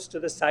stood close to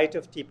the site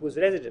of Tipu's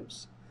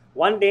residence,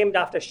 one named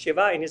after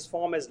Shiva in his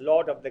form as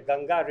Lord of the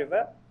Ganga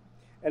River,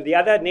 and the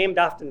other named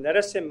after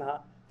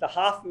Narasimha, the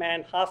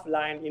half-man,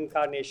 half-lion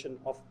incarnation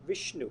of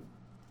Vishnu.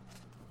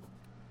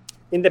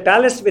 In the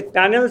palace with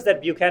panels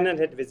that Buchanan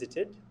had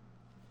visited,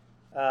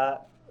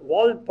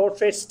 wall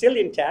portraits still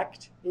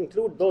intact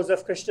include those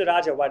of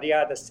Krishnaraja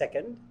Vadiyar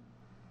II,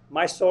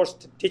 Mysore's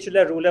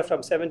titular ruler from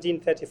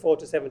 1734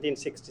 to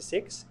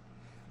 1766,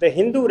 the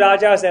Hindu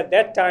Rajas at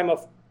that time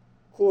of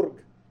Coorg,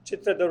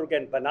 Chitradurg,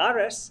 and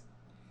Banaras,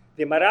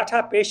 the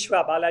Maratha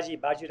Peshwa Balaji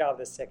Bajirao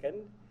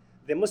II,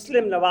 the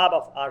Muslim Nawab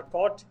of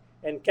Arcot,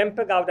 and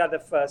Kempegowda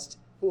I,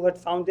 who had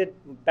founded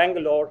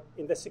Bangalore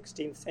in the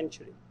 16th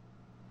century.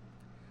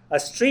 A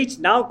street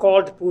now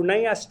called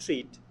Purnaya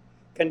Street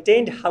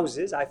contained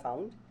houses, I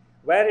found,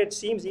 where it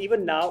seems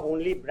even now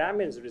only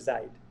Brahmins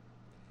reside.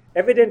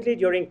 Evidently,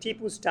 during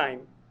Tipu's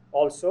time,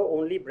 also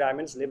only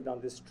Brahmins lived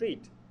on this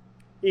street.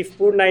 If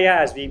Purnaya,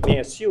 as we may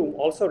assume,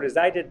 also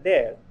resided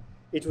there,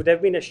 it would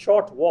have been a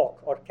short walk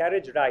or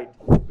carriage ride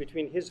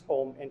between his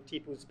home and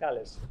Tipu's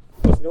palace,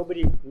 because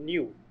nobody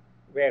knew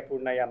where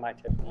Purnaya might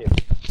have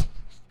lived.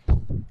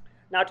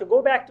 Now, to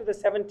go back to the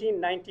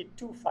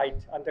 1792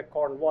 fight under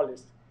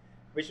Cornwallis,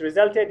 which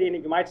resulted in,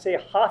 you might say,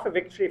 half a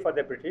victory for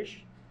the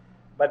British,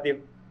 but the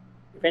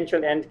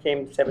eventual end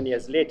came 7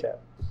 years later.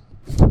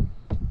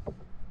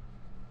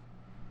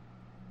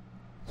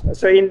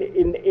 So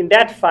in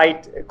that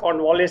fight,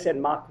 Cornwallis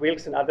and Mark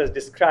Wilkes and others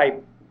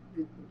describe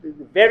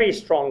the very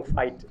strong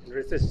fight and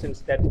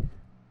resistance that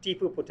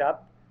Tipu put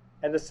up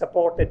and the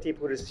support that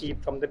Tipu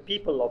received from the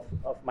people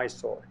of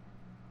Mysore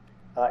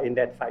in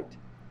that fight.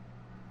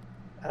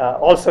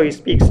 Also, he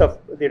speaks of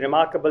the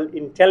remarkable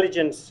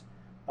intelligence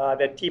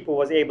that Tipu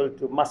was able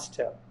to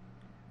muster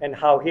and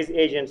how his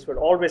agents were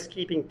always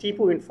keeping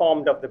Tipu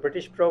informed of the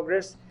British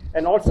progress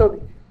and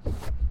also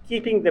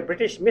keeping the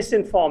British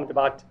misinformed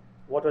about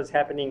what was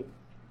happening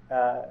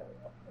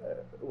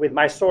with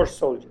Mysore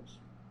soldiers.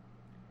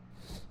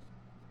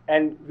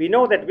 And we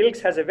know that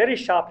Wilkes has a very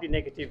sharply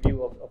negative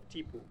view of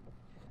Tipu,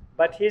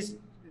 but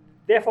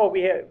therefore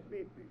we are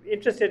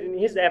interested in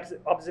his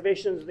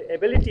observations, the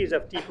abilities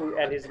of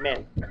Tipu and his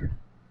men.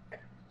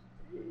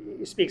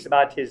 He speaks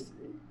about his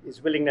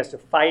willingness to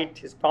fight,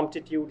 his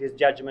promptitude, his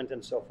judgment,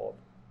 and so forth.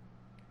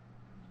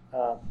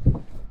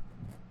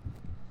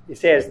 He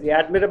says, the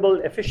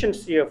admirable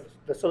efficiency of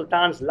the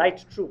Sultan's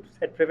light troops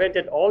had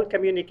prevented all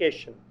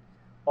communication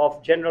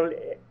of General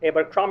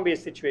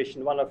Abercrombie's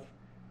situation, one of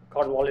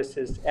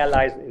Cornwallis's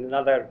allies in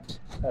another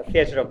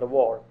theater of the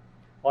war,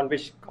 on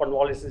which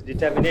Cornwallis's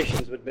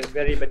determinations would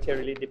very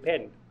materially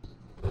depend.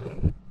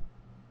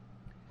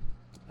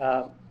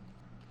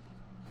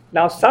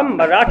 Now, some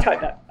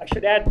Maratha, I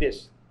should add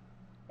this.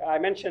 I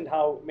mentioned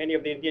how many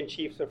of the Indian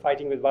chiefs were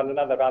fighting with one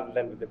another rather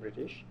than with the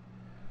British.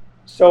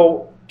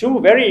 So two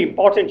very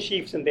important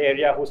chiefs in the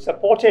area who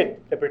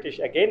supported the British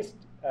against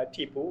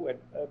Tipu,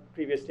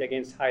 previously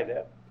against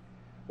Hyder,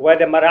 were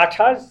the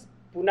Marathas,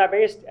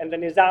 Pune-based, and the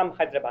Nizam,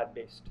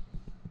 Hyderabad-based.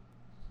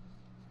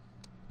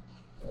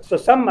 So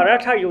some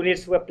Maratha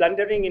units were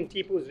plundering in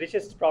Tipu's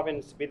richest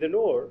province,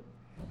 Bidanur,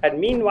 had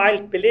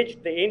meanwhile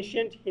pillaged the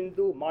ancient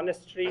Hindu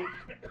monastery,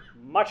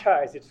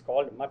 Matha as it's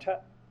called, Matha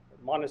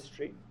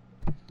Monastery,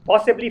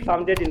 possibly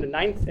founded in the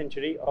 9th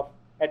century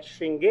at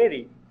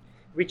Sringeri,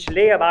 which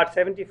lay about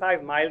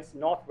 75 miles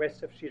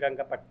northwest of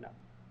Srirangapatna.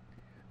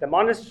 The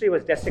monastery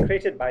was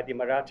desecrated by the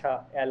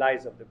Maratha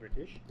allies of the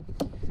British.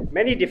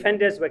 Many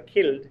defenders were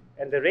killed,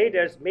 and the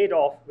raiders made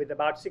off with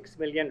about 6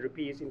 million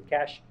rupees in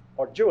cash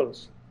or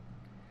jewels.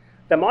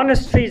 The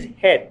monastery's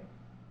head,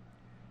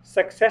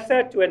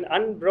 successor to an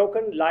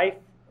unbroken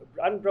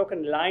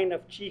line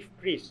of chief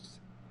priests,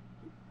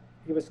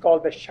 he was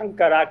called the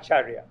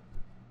Shankaracharya,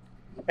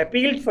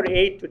 appealed for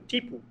aid to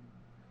Tipu,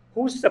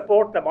 whose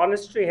support the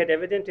monastery had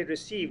evidently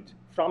received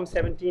from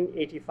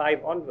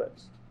 1785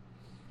 onwards.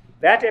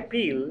 That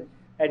appeal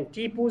and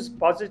Tipu's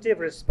positive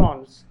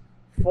response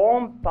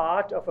form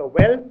part of a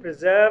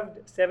well-preserved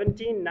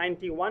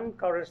 1791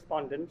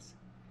 correspondence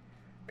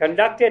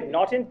conducted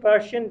not in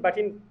Persian but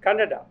in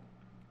Kannada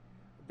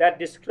that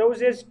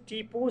discloses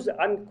Tipu's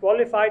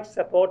unqualified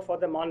support for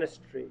the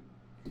monastery,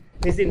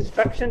 his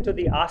instruction to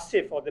the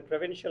Asif, or the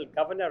provincial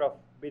governor of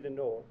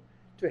Bidanur,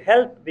 to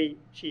help the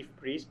chief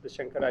priest, the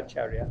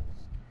Shankaracharya,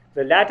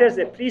 the latter's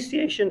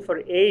appreciation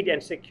for aid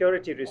and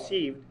security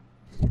received,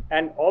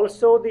 and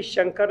also the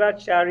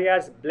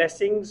Shankaracharya's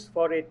blessings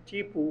for a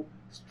Tipu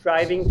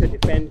striving to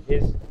defend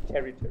his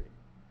territory.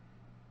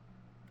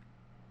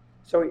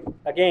 So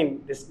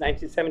again, this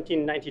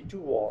 1792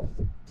 war,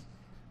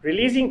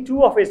 releasing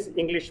 2 of his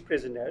English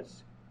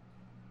prisoners,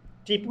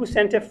 Tipu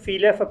sent a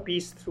feeler for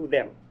peace through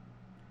them.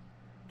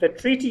 The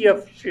Treaty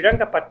of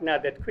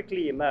Srirangapatna that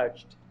quickly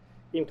emerged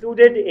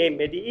included a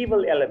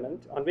medieval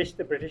element on which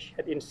the British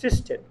had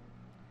insisted.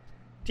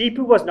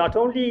 Tipu was not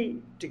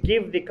only to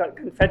give the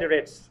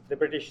Confederates, the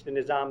British, the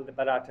Nizam, the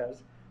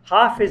Marathas,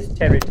 half his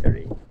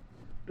territory,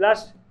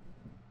 plus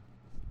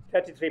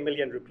 33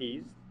 million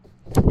rupees.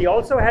 He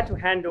also had to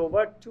hand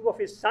over 2 of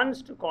his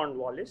sons to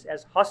Cornwallis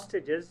as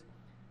hostages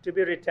to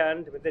be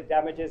returned when the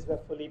damages were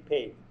fully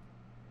paid.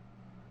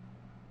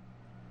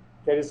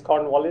 There is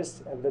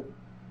Cornwallis and the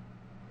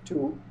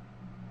 2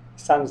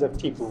 sons of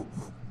Tipu,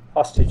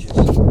 hostages.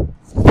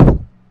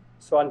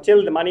 So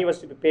until the money was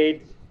to be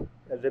paid,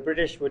 the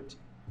British would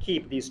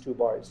keep these 2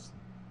 boys.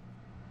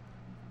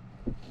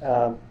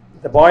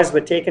 The boys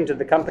were taken to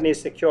the company's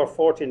secure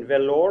fort in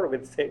Vellore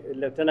with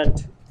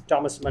Lieutenant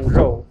Thomas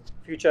Munro,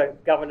 future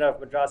governor of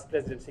Madras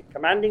Presidency,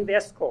 commanding the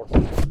escort,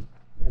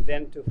 and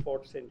then to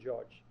Fort St.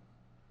 George.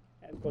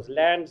 And of course,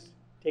 lands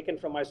taken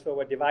from Mysore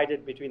were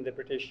divided between the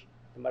British,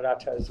 the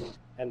Marathas,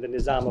 and the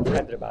Nizam of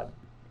Hyderabad.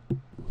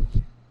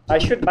 I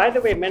should, by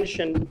the way,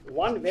 mention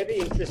one very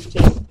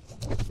interesting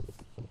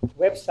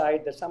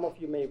website that some of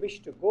you may wish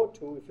to go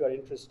to if you are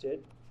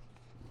interested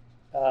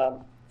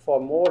for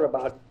more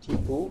about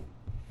Tipu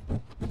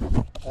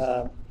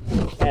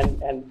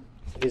and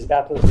his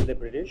battles with the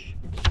British.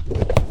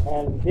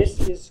 And this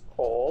is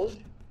called,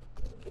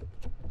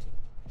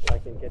 if I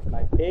can get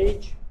my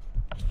page,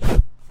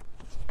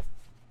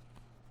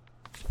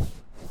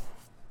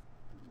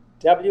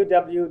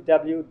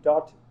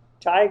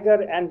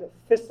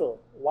 www.tigerandthistle,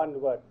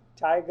 one word,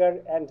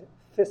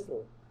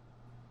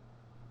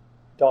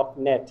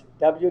 tigerandthistle.net,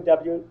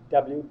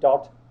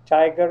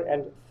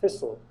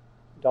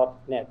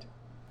 www.tigerandthistle.net.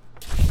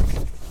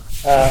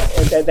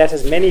 That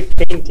has many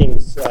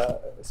paintings,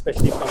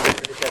 especially from the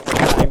British at the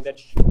time, that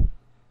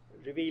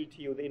reveal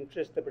to you the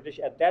interest the British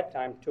at that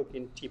time took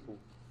in Tipu.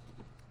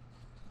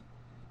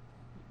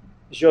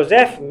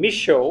 Joseph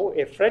Michaud,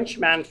 a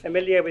Frenchman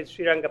familiar with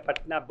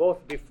Srirangapatna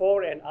both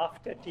before and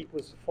after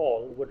Tipu's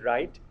fall, would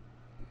write,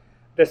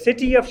 "The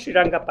city of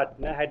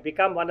Srirangapatna had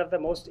become one of the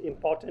most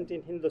important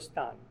in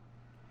Hindustan.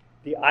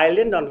 The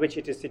island on which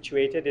it is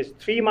situated is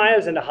 3.5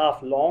 miles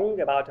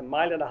long, about 1.5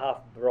 miles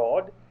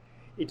broad.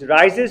 It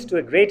rises to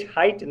a great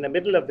height in the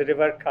middle of the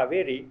river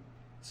Kaveri,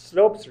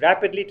 slopes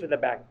rapidly to the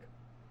bank."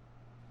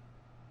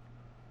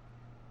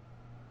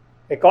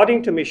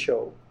 According to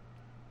Michaud,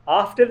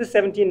 after the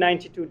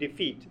 1792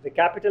 defeat, the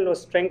capital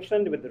was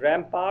strengthened with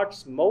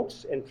ramparts,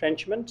 moats,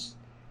 entrenchments,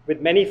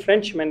 with many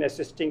Frenchmen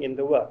assisting in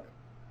the work.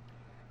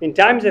 In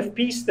times of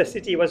peace, the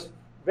city was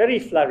very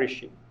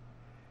flourishing.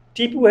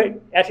 Tipu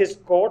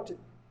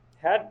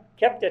had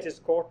kept at his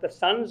court the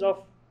sons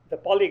of the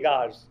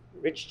Polygars,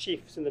 rich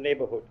chiefs in the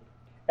neighborhood,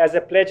 as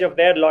a pledge of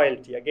their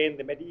loyalty, again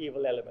the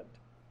medieval element.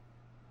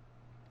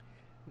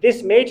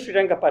 This made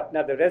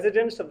Srirangapatna the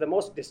residence of the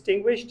most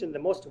distinguished and the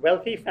most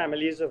wealthy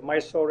families of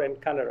Mysore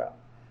and Kannada.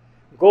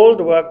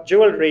 Gold work,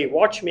 jewelry,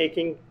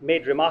 watchmaking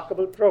made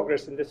remarkable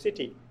progress in the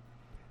city.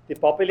 The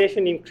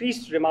population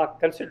increased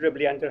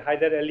considerably under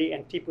Hyder Ali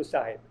and Tipu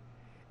Sahib.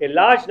 A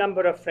large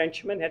number of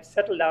Frenchmen had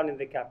settled down in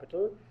the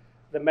capital,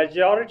 the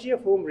majority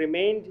of whom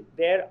remained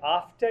there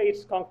after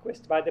its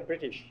conquest by the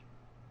British,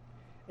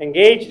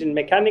 engaged in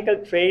mechanical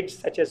trades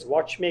such as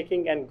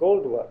watchmaking and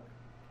gold work.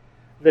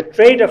 The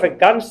trade of a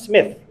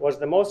gunsmith was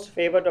the most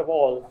favored of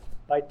all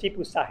by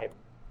Tipu Sahib,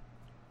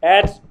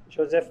 adds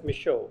Joseph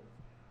Michaud,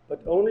 but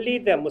only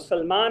the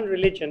Musalman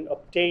religion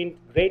obtained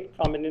great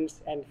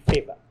prominence and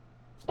favor.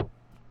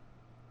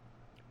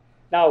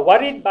 Now,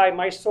 worried by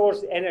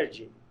Mysore's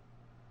energy,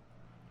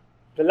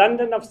 the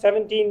London of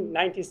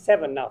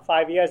 1797, now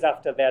 5 years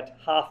after that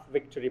half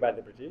victory by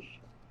the British,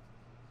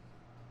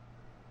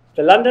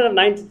 the London of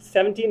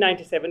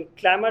 1797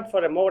 clamored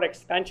for a more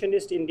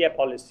expansionist India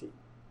policy.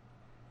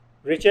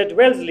 Richard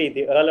Wellesley,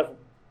 the Earl of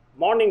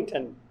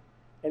Mornington,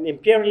 an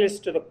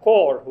imperialist to the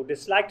core who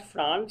disliked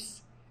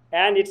France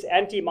and its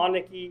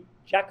anti-monarchy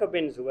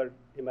Jacobins who were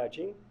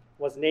emerging,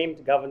 was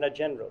named Governor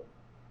General.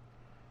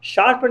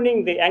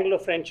 Sharpening the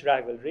Anglo-French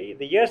rivalry,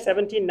 the year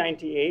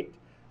 1798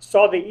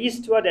 saw the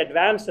eastward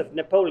advance of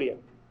Napoleon.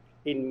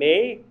 In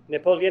May,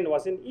 Napoleon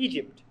was in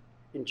Egypt.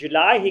 In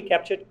July, he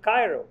captured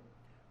Cairo.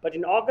 But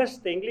in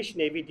August, the English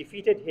Navy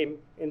defeated him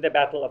in the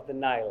Battle of the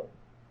Nile.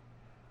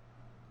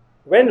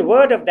 When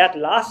word of that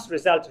last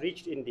result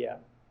reached India,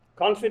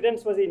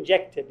 confidence was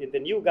injected in the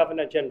new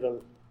Governor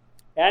General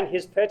and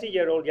his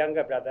 30-year-old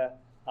younger brother,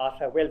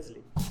 Arthur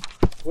Wellesley,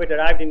 who had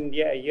arrived in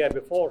India a year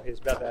before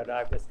his brother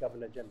arrived as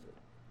Governor General.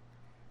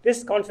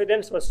 This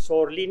confidence was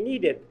sorely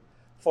needed,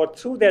 for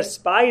through their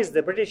spies,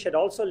 the British had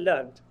also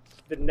learned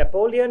that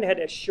Napoleon had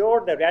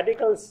assured the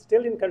radicals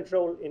still in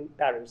control in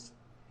Paris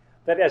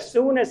that as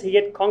soon as he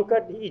had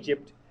conquered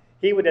Egypt,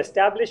 he would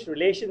establish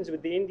relations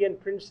with the Indian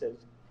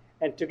princes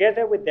and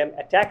together with them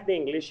attack the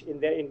English in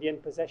their Indian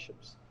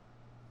possessions.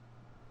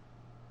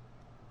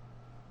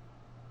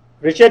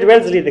 Richard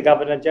Wellesley, the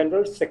Governor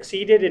General,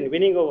 succeeded in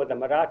winning over the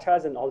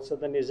Marathas and also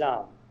the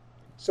Nizam.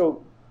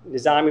 So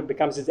Nizam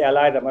becomes his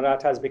ally, the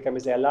Marathas become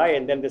his ally,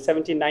 and then the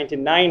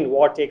 1799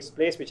 war takes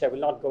place, which I will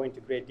not go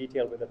into great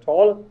detail with at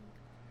all.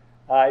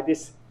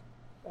 This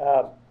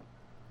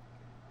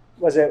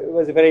was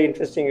a very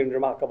interesting and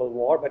remarkable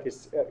war, but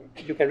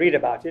you can read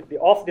about it. The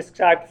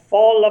oft-described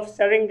fall of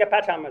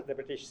Seringapatam, as the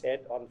British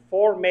said, on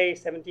 4 May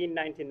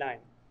 1799,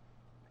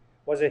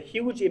 was a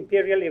huge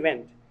imperial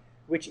event,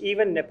 which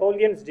even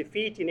Napoleon's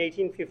defeat in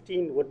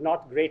 1815 would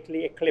not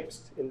greatly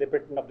eclipse in the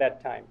Britain of that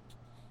time.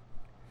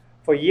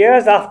 For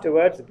years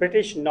afterwards,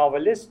 British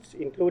novelists,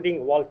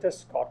 including Walter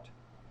Scott,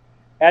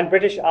 and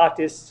British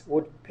artists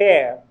would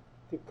pair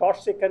the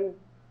Corsican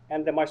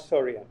and the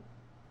Mysorean.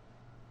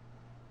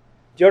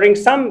 During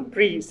some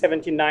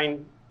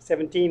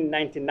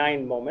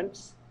pre-1799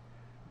 moments,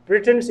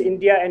 Britain's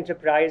India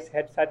enterprise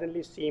had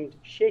suddenly seemed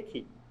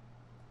shaky.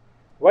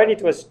 When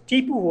it was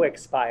Tipu who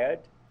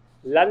expired,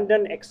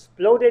 London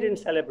exploded in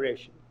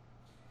celebration,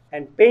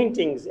 and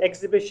paintings,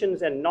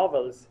 exhibitions, and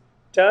novels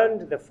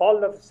turned the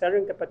fall of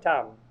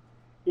Seringapatam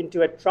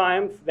into a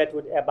triumph that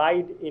would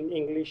abide in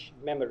English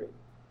memory.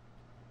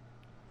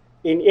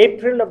 In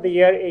April of the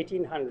year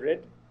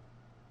 1800,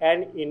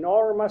 an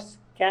enormous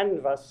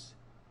canvas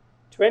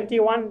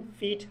 21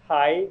 feet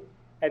high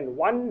and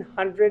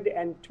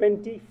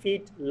 120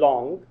 feet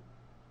long,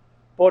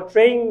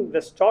 portraying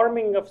the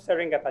storming of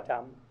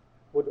Seringapatam,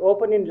 would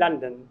open in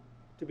London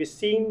to be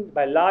seen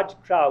by large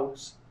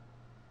crowds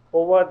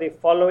over the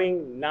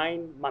following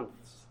 9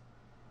 months.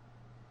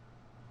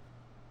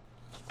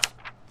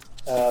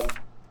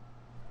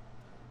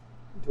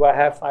 Do I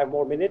have 5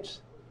 more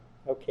minutes?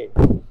 Okay.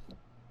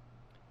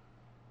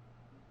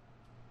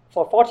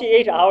 For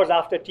 48 hours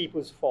after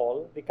Tipu's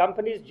fall, the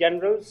company's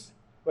generals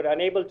were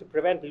unable to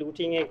prevent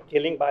looting and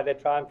killing by their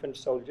triumphant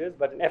soldiers,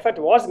 but an effort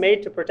was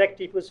made to protect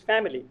Tipu's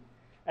family.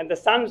 And the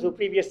sons who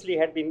previously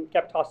had been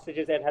kept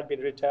hostages and had been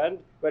returned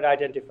were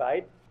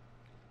identified.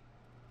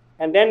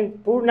 And then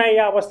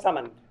Purnaiah was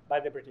summoned by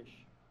the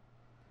British,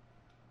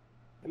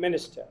 the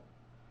minister.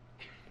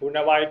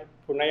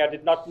 Purnaiah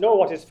did not know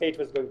what his fate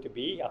was going to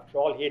be. After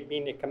all, he had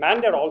been a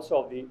commander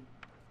also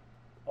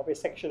of a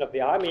section of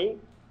the army.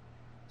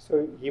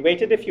 So he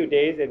waited a few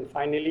days, and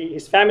finally,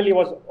 his family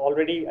was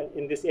already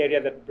in this area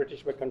that the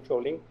British were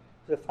controlling.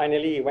 So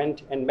finally, he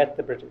went and met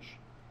the British.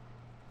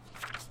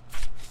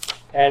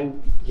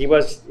 And he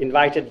was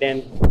invited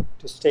then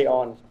to stay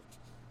on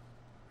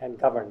and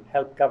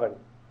help govern.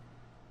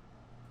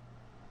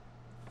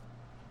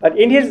 But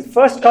in his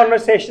first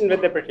conversation with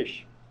the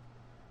British,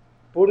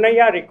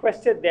 Purnaiah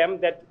requested them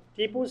that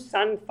Tipu's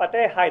son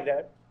Fateh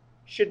Haidar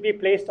should be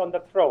placed on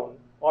the throne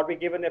or be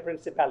given a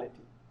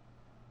principality.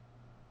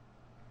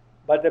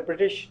 But the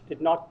British did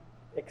not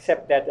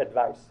accept that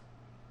advice.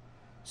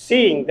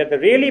 Seeing that the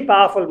really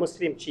powerful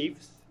Muslim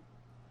chiefs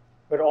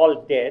were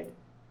all dead,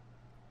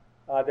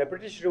 the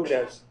British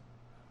rulers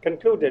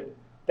concluded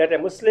that a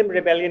Muslim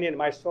rebellion in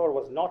Mysore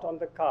was not on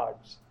the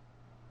cards.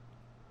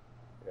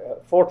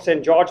 Fort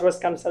St. George was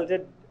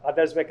consulted,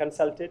 others were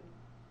consulted,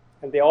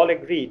 and they all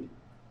agreed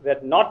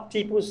that not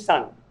Tipu's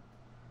son,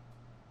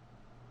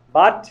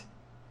 but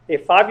a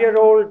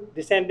 5-year-old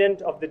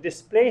descendant of the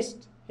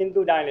displaced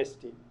Hindu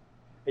dynasty,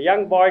 a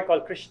young boy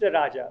called Krishna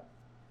Raja,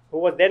 who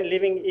was then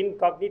living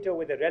incognito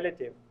with a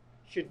relative,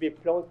 should be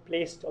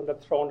placed on the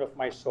throne of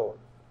Mysore.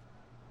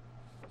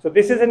 So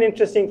this is an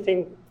interesting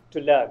thing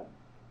to learn,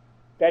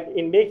 that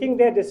in making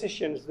their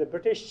decisions, the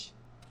British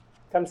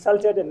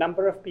consulted a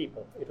number of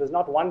people. It was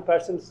not one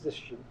person's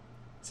decision,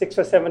 6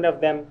 or 7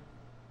 of them.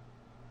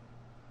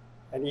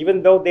 And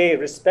even though they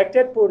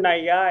respected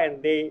Purnaiah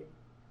and they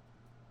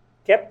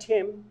kept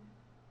him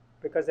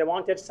because they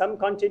wanted some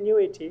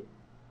continuity,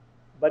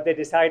 but they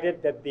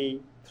decided that the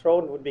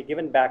throne would be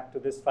given back to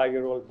this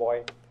 5-year-old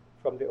boy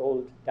from the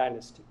old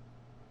dynasty.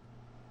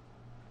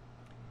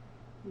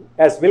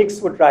 As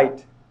Wilkes would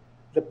write,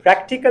 the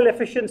practical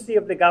efficiency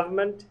of the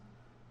government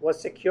was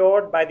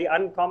secured by the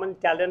uncommon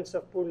talents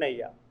of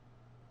Purnaiah,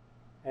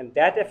 and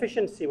that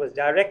efficiency was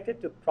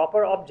directed to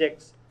proper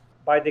objects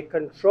by the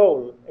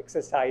control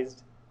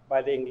exercised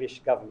by the English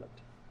government.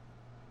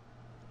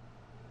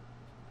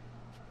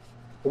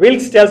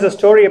 Wilkes tells a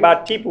story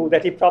about Tipu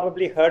that he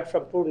probably heard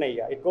from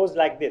Purnaiah. It goes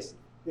like this.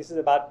 This is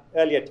about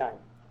earlier time.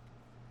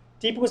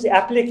 Tipu's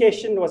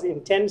application was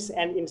intense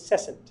and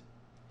incessant.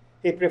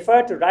 He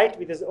preferred to write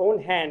with his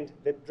own hand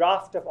the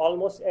draft of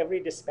almost every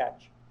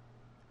dispatch.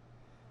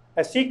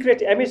 A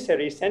secret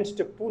emissary sent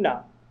to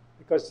Pune,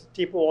 because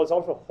Tipu was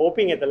also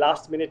hoping at the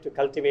last minute to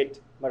cultivate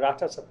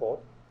Maratha support,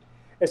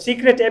 a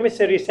secret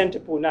emissary sent to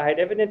Pune had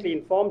evidently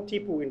informed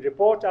Tipu in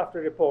report after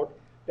report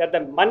that the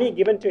money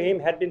given to him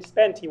had been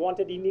spent. He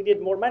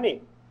needed more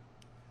money.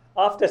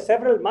 After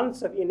several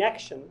months of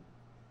inaction,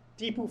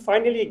 Tipu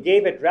finally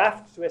gave a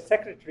draft to a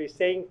secretary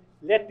saying,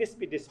 "Let this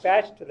be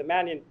dispatched to the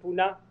man in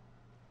Pune.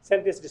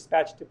 Send this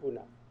dispatch to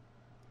Pune."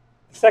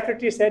 The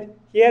secretary said,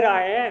 "Here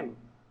I am.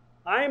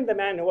 I am the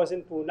man who was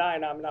in Pune,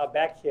 and I'm now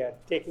back here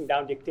taking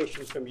down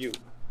dictation from you."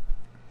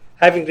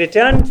 Having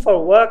returned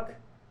for work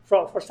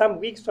for some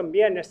weeks from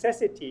mere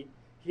necessity,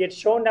 he had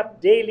shown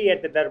up daily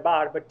at the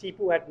Darbar, but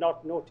Tipu had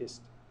not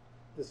noticed.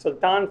 The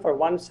Sultan for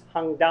once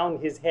hung down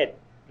his head,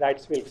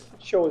 writes Wilkes.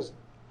 It shows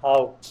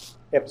how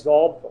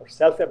absorbed or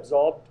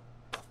self-absorbed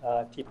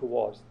Tipu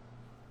was.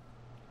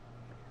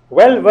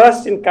 Well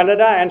versed in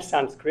Kannada and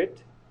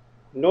Sanskrit,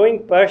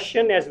 knowing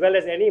Persian as well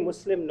as any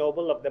Muslim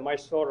noble of the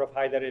Mysore of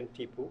Hyder and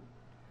Tipu,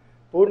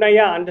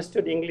 Purnaiah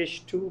understood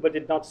English too, but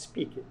did not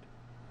speak it.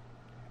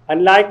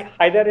 Under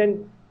Hyder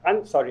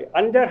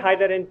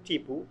and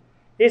Tipu,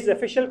 his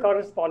official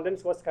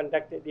correspondence was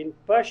conducted in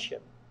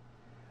Persian.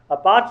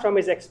 Apart from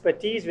his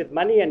expertise with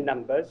money and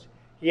numbers,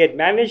 he had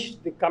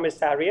managed the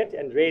commissariat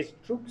and raised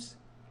troops,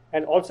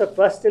 and also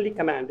personally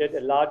commanded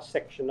a large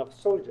section of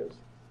soldiers.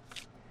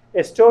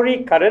 A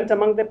story current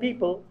among the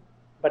people,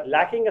 but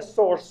lacking a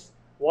source,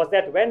 was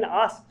that when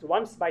asked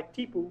once by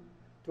Tipu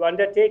to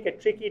undertake a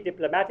tricky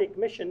diplomatic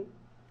mission,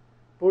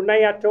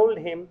 Purnaiah told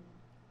him,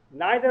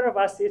 "Neither of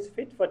us is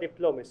fit for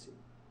diplomacy.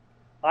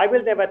 I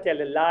will never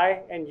tell a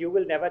lie, and you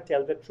will never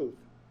tell the truth."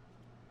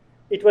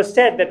 It was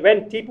said that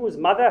when Tipu's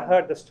mother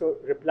heard the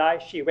reply,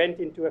 she went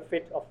into a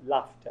fit of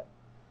laughter.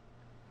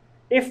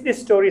 If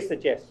this story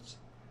suggests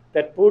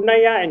that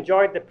Purnaiah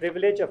enjoyed the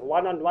privilege of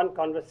one-on-one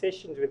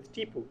conversations with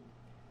Tipu,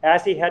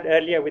 as he had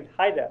earlier with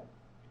Hyder,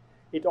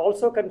 it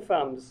also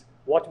confirms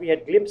what we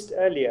had glimpsed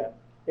earlier,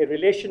 a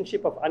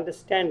relationship of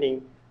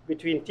understanding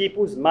between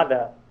Tipu's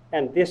mother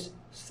and this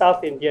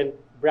South Indian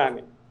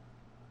Brahmin.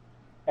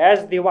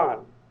 As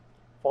Diwan,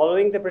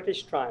 following the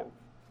British triumph,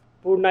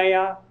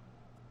 Purnaiah,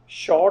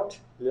 short,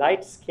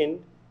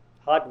 light-skinned,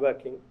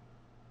 hard-working,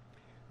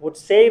 would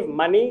save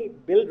money,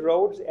 build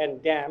roads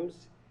and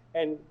dams,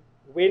 and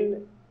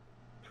win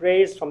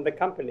praise from the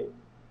company.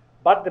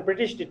 But the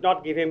British did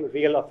not give him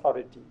real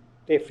authority.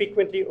 They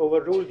frequently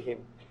overruled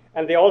him,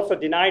 and they also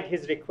denied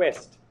his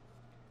request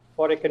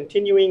for a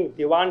continuing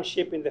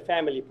diwanship in the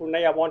family.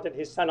 Purnaiah wanted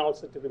his son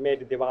also to be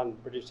made a diwan.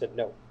 The British said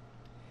no.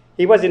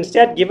 He was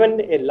instead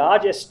given a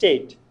large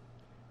estate,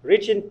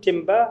 rich in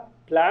timber,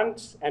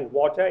 plants, and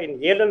water in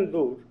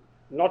Yelandur,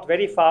 not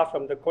very far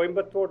from the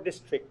Coimbatore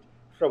district,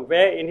 from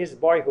where in his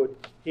boyhood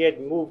he had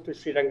moved to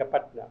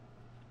Srirangapatna.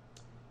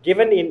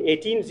 Given in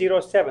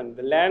 1807,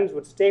 the lands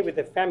would stay with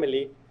the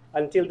family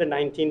until the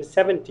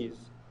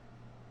 1970s.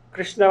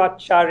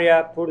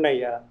 Krishnamacharya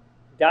Purnaiah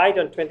died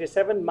on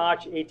 27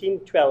 March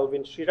 1812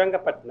 in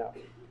Srirangapatna,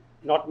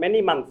 not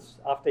many months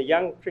after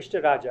young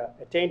Krishnaraja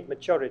attained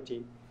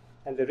maturity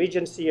and the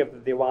regency of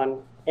the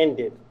Diwan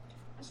ended.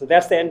 So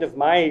that's the end of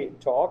my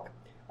talk.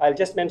 I'll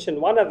just mention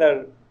one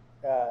other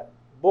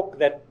book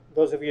that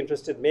those of you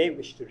interested may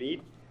wish to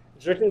read.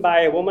 It's written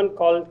by a woman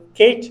called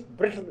Kate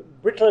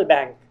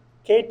Brittlebank.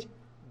 Kate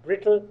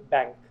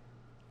Brittlebank,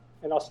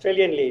 an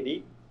Australian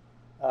lady,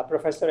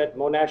 professor at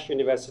Monash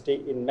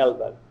University in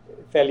Melbourne.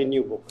 A fairly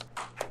new book.